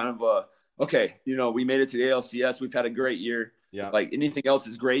think it's kind of we made it to the ALCS. We've had a great year. Yeah. Like anything else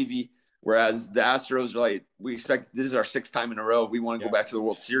is gravy. Whereas the Astros are like, we expect this is our 6th time in a row. We want to go back to the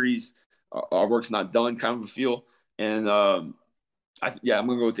World Series. Our work's not done, kind of a feel. And I'm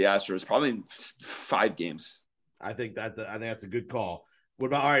gonna go with the Astros, probably in 5 games. I think that's a good call. What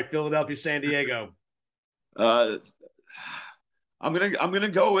about Philadelphia, San Diego? I'm gonna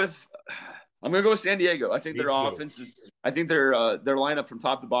go with San Diego. I think their offense is. I think their lineup from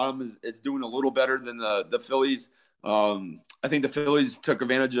top to bottom is doing a little better than the Phillies. I think the Phillies took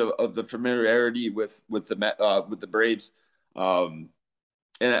advantage of the familiarity with the Braves.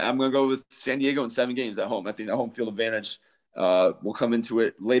 And I'm going to go with San Diego in 7 games at home. I think the home field advantage will come into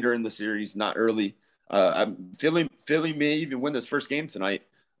it later in the series, not early. Philly may even win this first game tonight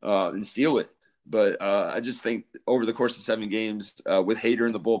and steal it. But I just think over the course of 7 games, with Hader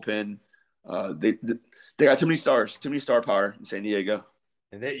in the bullpen, they got too many star power in San Diego.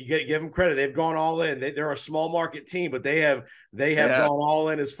 And you got to give them credit. They've gone all in. They're a small market team, but they have gone all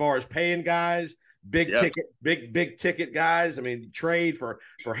in as far as paying guys, big ticket guys. I mean, trade for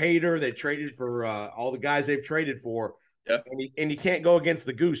Hader. They traded for all the guys they've traded for. Yeah. And you can't go against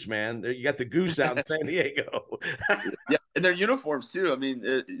the goose, man. You got the goose out in San Diego. Yeah, and their uniforms too. I mean,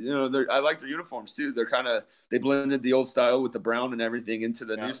 I like their uniforms too. They blended the old style with the brown and everything into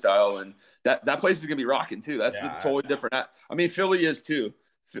the new style, and that place is gonna be rocking too. That's totally different. I mean, Philly is too,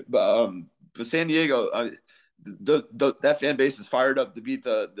 but San Diego, that fan base is fired up to beat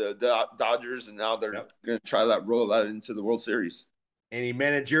the Dodgers, and now they're gonna try that roll that into the World Series. Any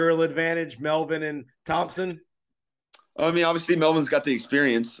managerial advantage, Melvin and Thompson? I mean, obviously Melvin's got the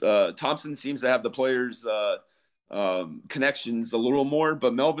experience. Thompson seems to have the players' connections a little more,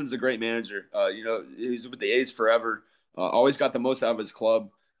 but Melvin's a great manager. He's with the A's forever. Always got the most out of his club.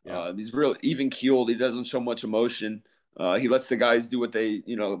 Yeah. He's real even keeled. He doesn't show much emotion. He lets the guys do what they,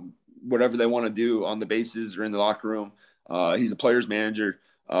 whatever they want to do on the bases or in the locker room. He's a player's manager.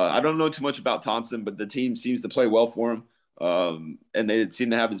 I don't know too much about Thompson, but the team seems to play well for him, and they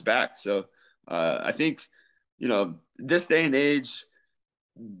seem to have his back. So I think, this day and age,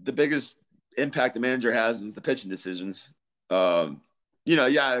 the biggest impact the manager has is the pitching decisions. A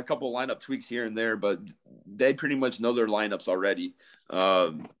couple of lineup tweaks here and there, but they pretty much know their lineups already.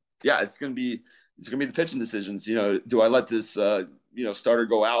 It's gonna be the pitching decisions. Do I let this starter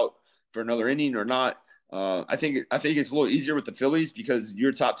go out for another inning or not? I think it's a little easier with the Phillies because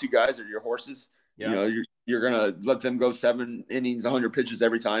your top two guys are your horses. Yeah. You're gonna let them go 7 innings, 100 pitches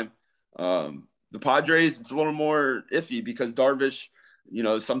every time. The Padres, it's a little more iffy because Darvish,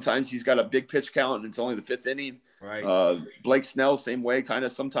 sometimes he's got a big pitch count and it's only the 5th inning. Right. Blake Snell, same way, kind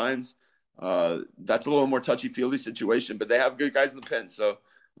of sometimes. That's a little more touchy-feely situation, but they have good guys in the pen. So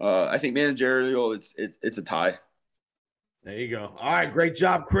I think managerial, it's a tie. There you go. All right, great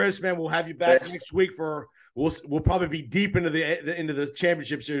job, Chris. Man, we'll have you back next week for. We'll probably be deep into the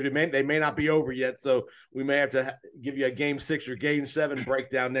championship series. They may not be over yet, so we may have to give you a Game 6 or Game 7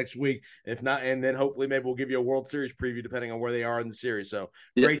 breakdown next week. If not, and then hopefully maybe we'll give you a World Series preview depending on where they are in the series. So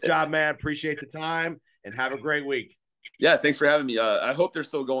great job, man. Appreciate the time and have a great week. Yeah, thanks for having me. I hope they're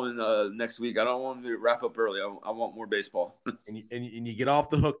still going next week. I don't want them to wrap up early. I want more baseball. and you get off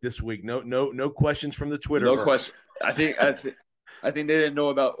the hook this week. No questions from the Twitter. No question. I think they didn't know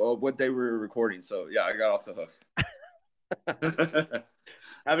about what they were recording. So, yeah, I got off the hook.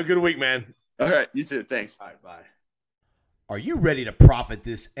 Have a good week, man. All right. You too. Thanks. All right. Bye. Are you ready to profit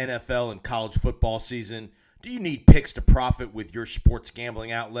this NFL and college football season? Do you need picks to profit with your sports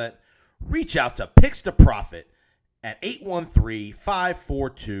gambling outlet? Reach out to Picks to Profit at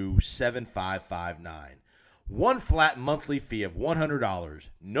 813-542-7559. One flat monthly fee of $100.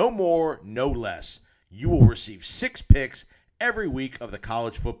 No more, no less. You will receive 6 picks every week of the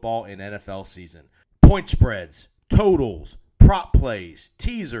college football and NFL season. Point spreads, totals, prop plays,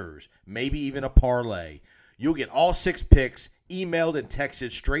 teasers, maybe even a parlay. You'll get all 6 picks emailed and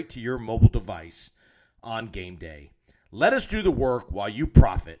texted straight to your mobile device on game day. Let us do the work while you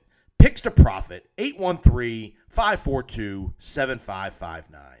profit. Picks to Profit, 813-542-7559.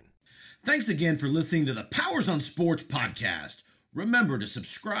 Thanks again for listening to the Powers on Sports podcast. Remember to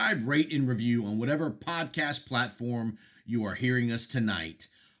subscribe, rate, and review on whatever podcast platform you are hearing us tonight.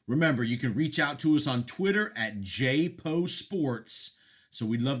 Remember, you can reach out to us on Twitter at JPoSports. So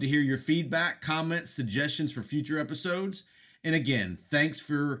we'd love to hear your feedback, comments, suggestions for future episodes. And again, thanks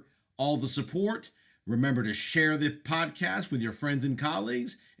for all the support. Remember to share the podcast with your friends and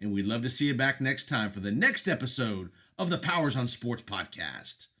colleagues. And we'd love to see you back next time for the next episode of the Powers on Sports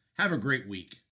podcast. Have a great week.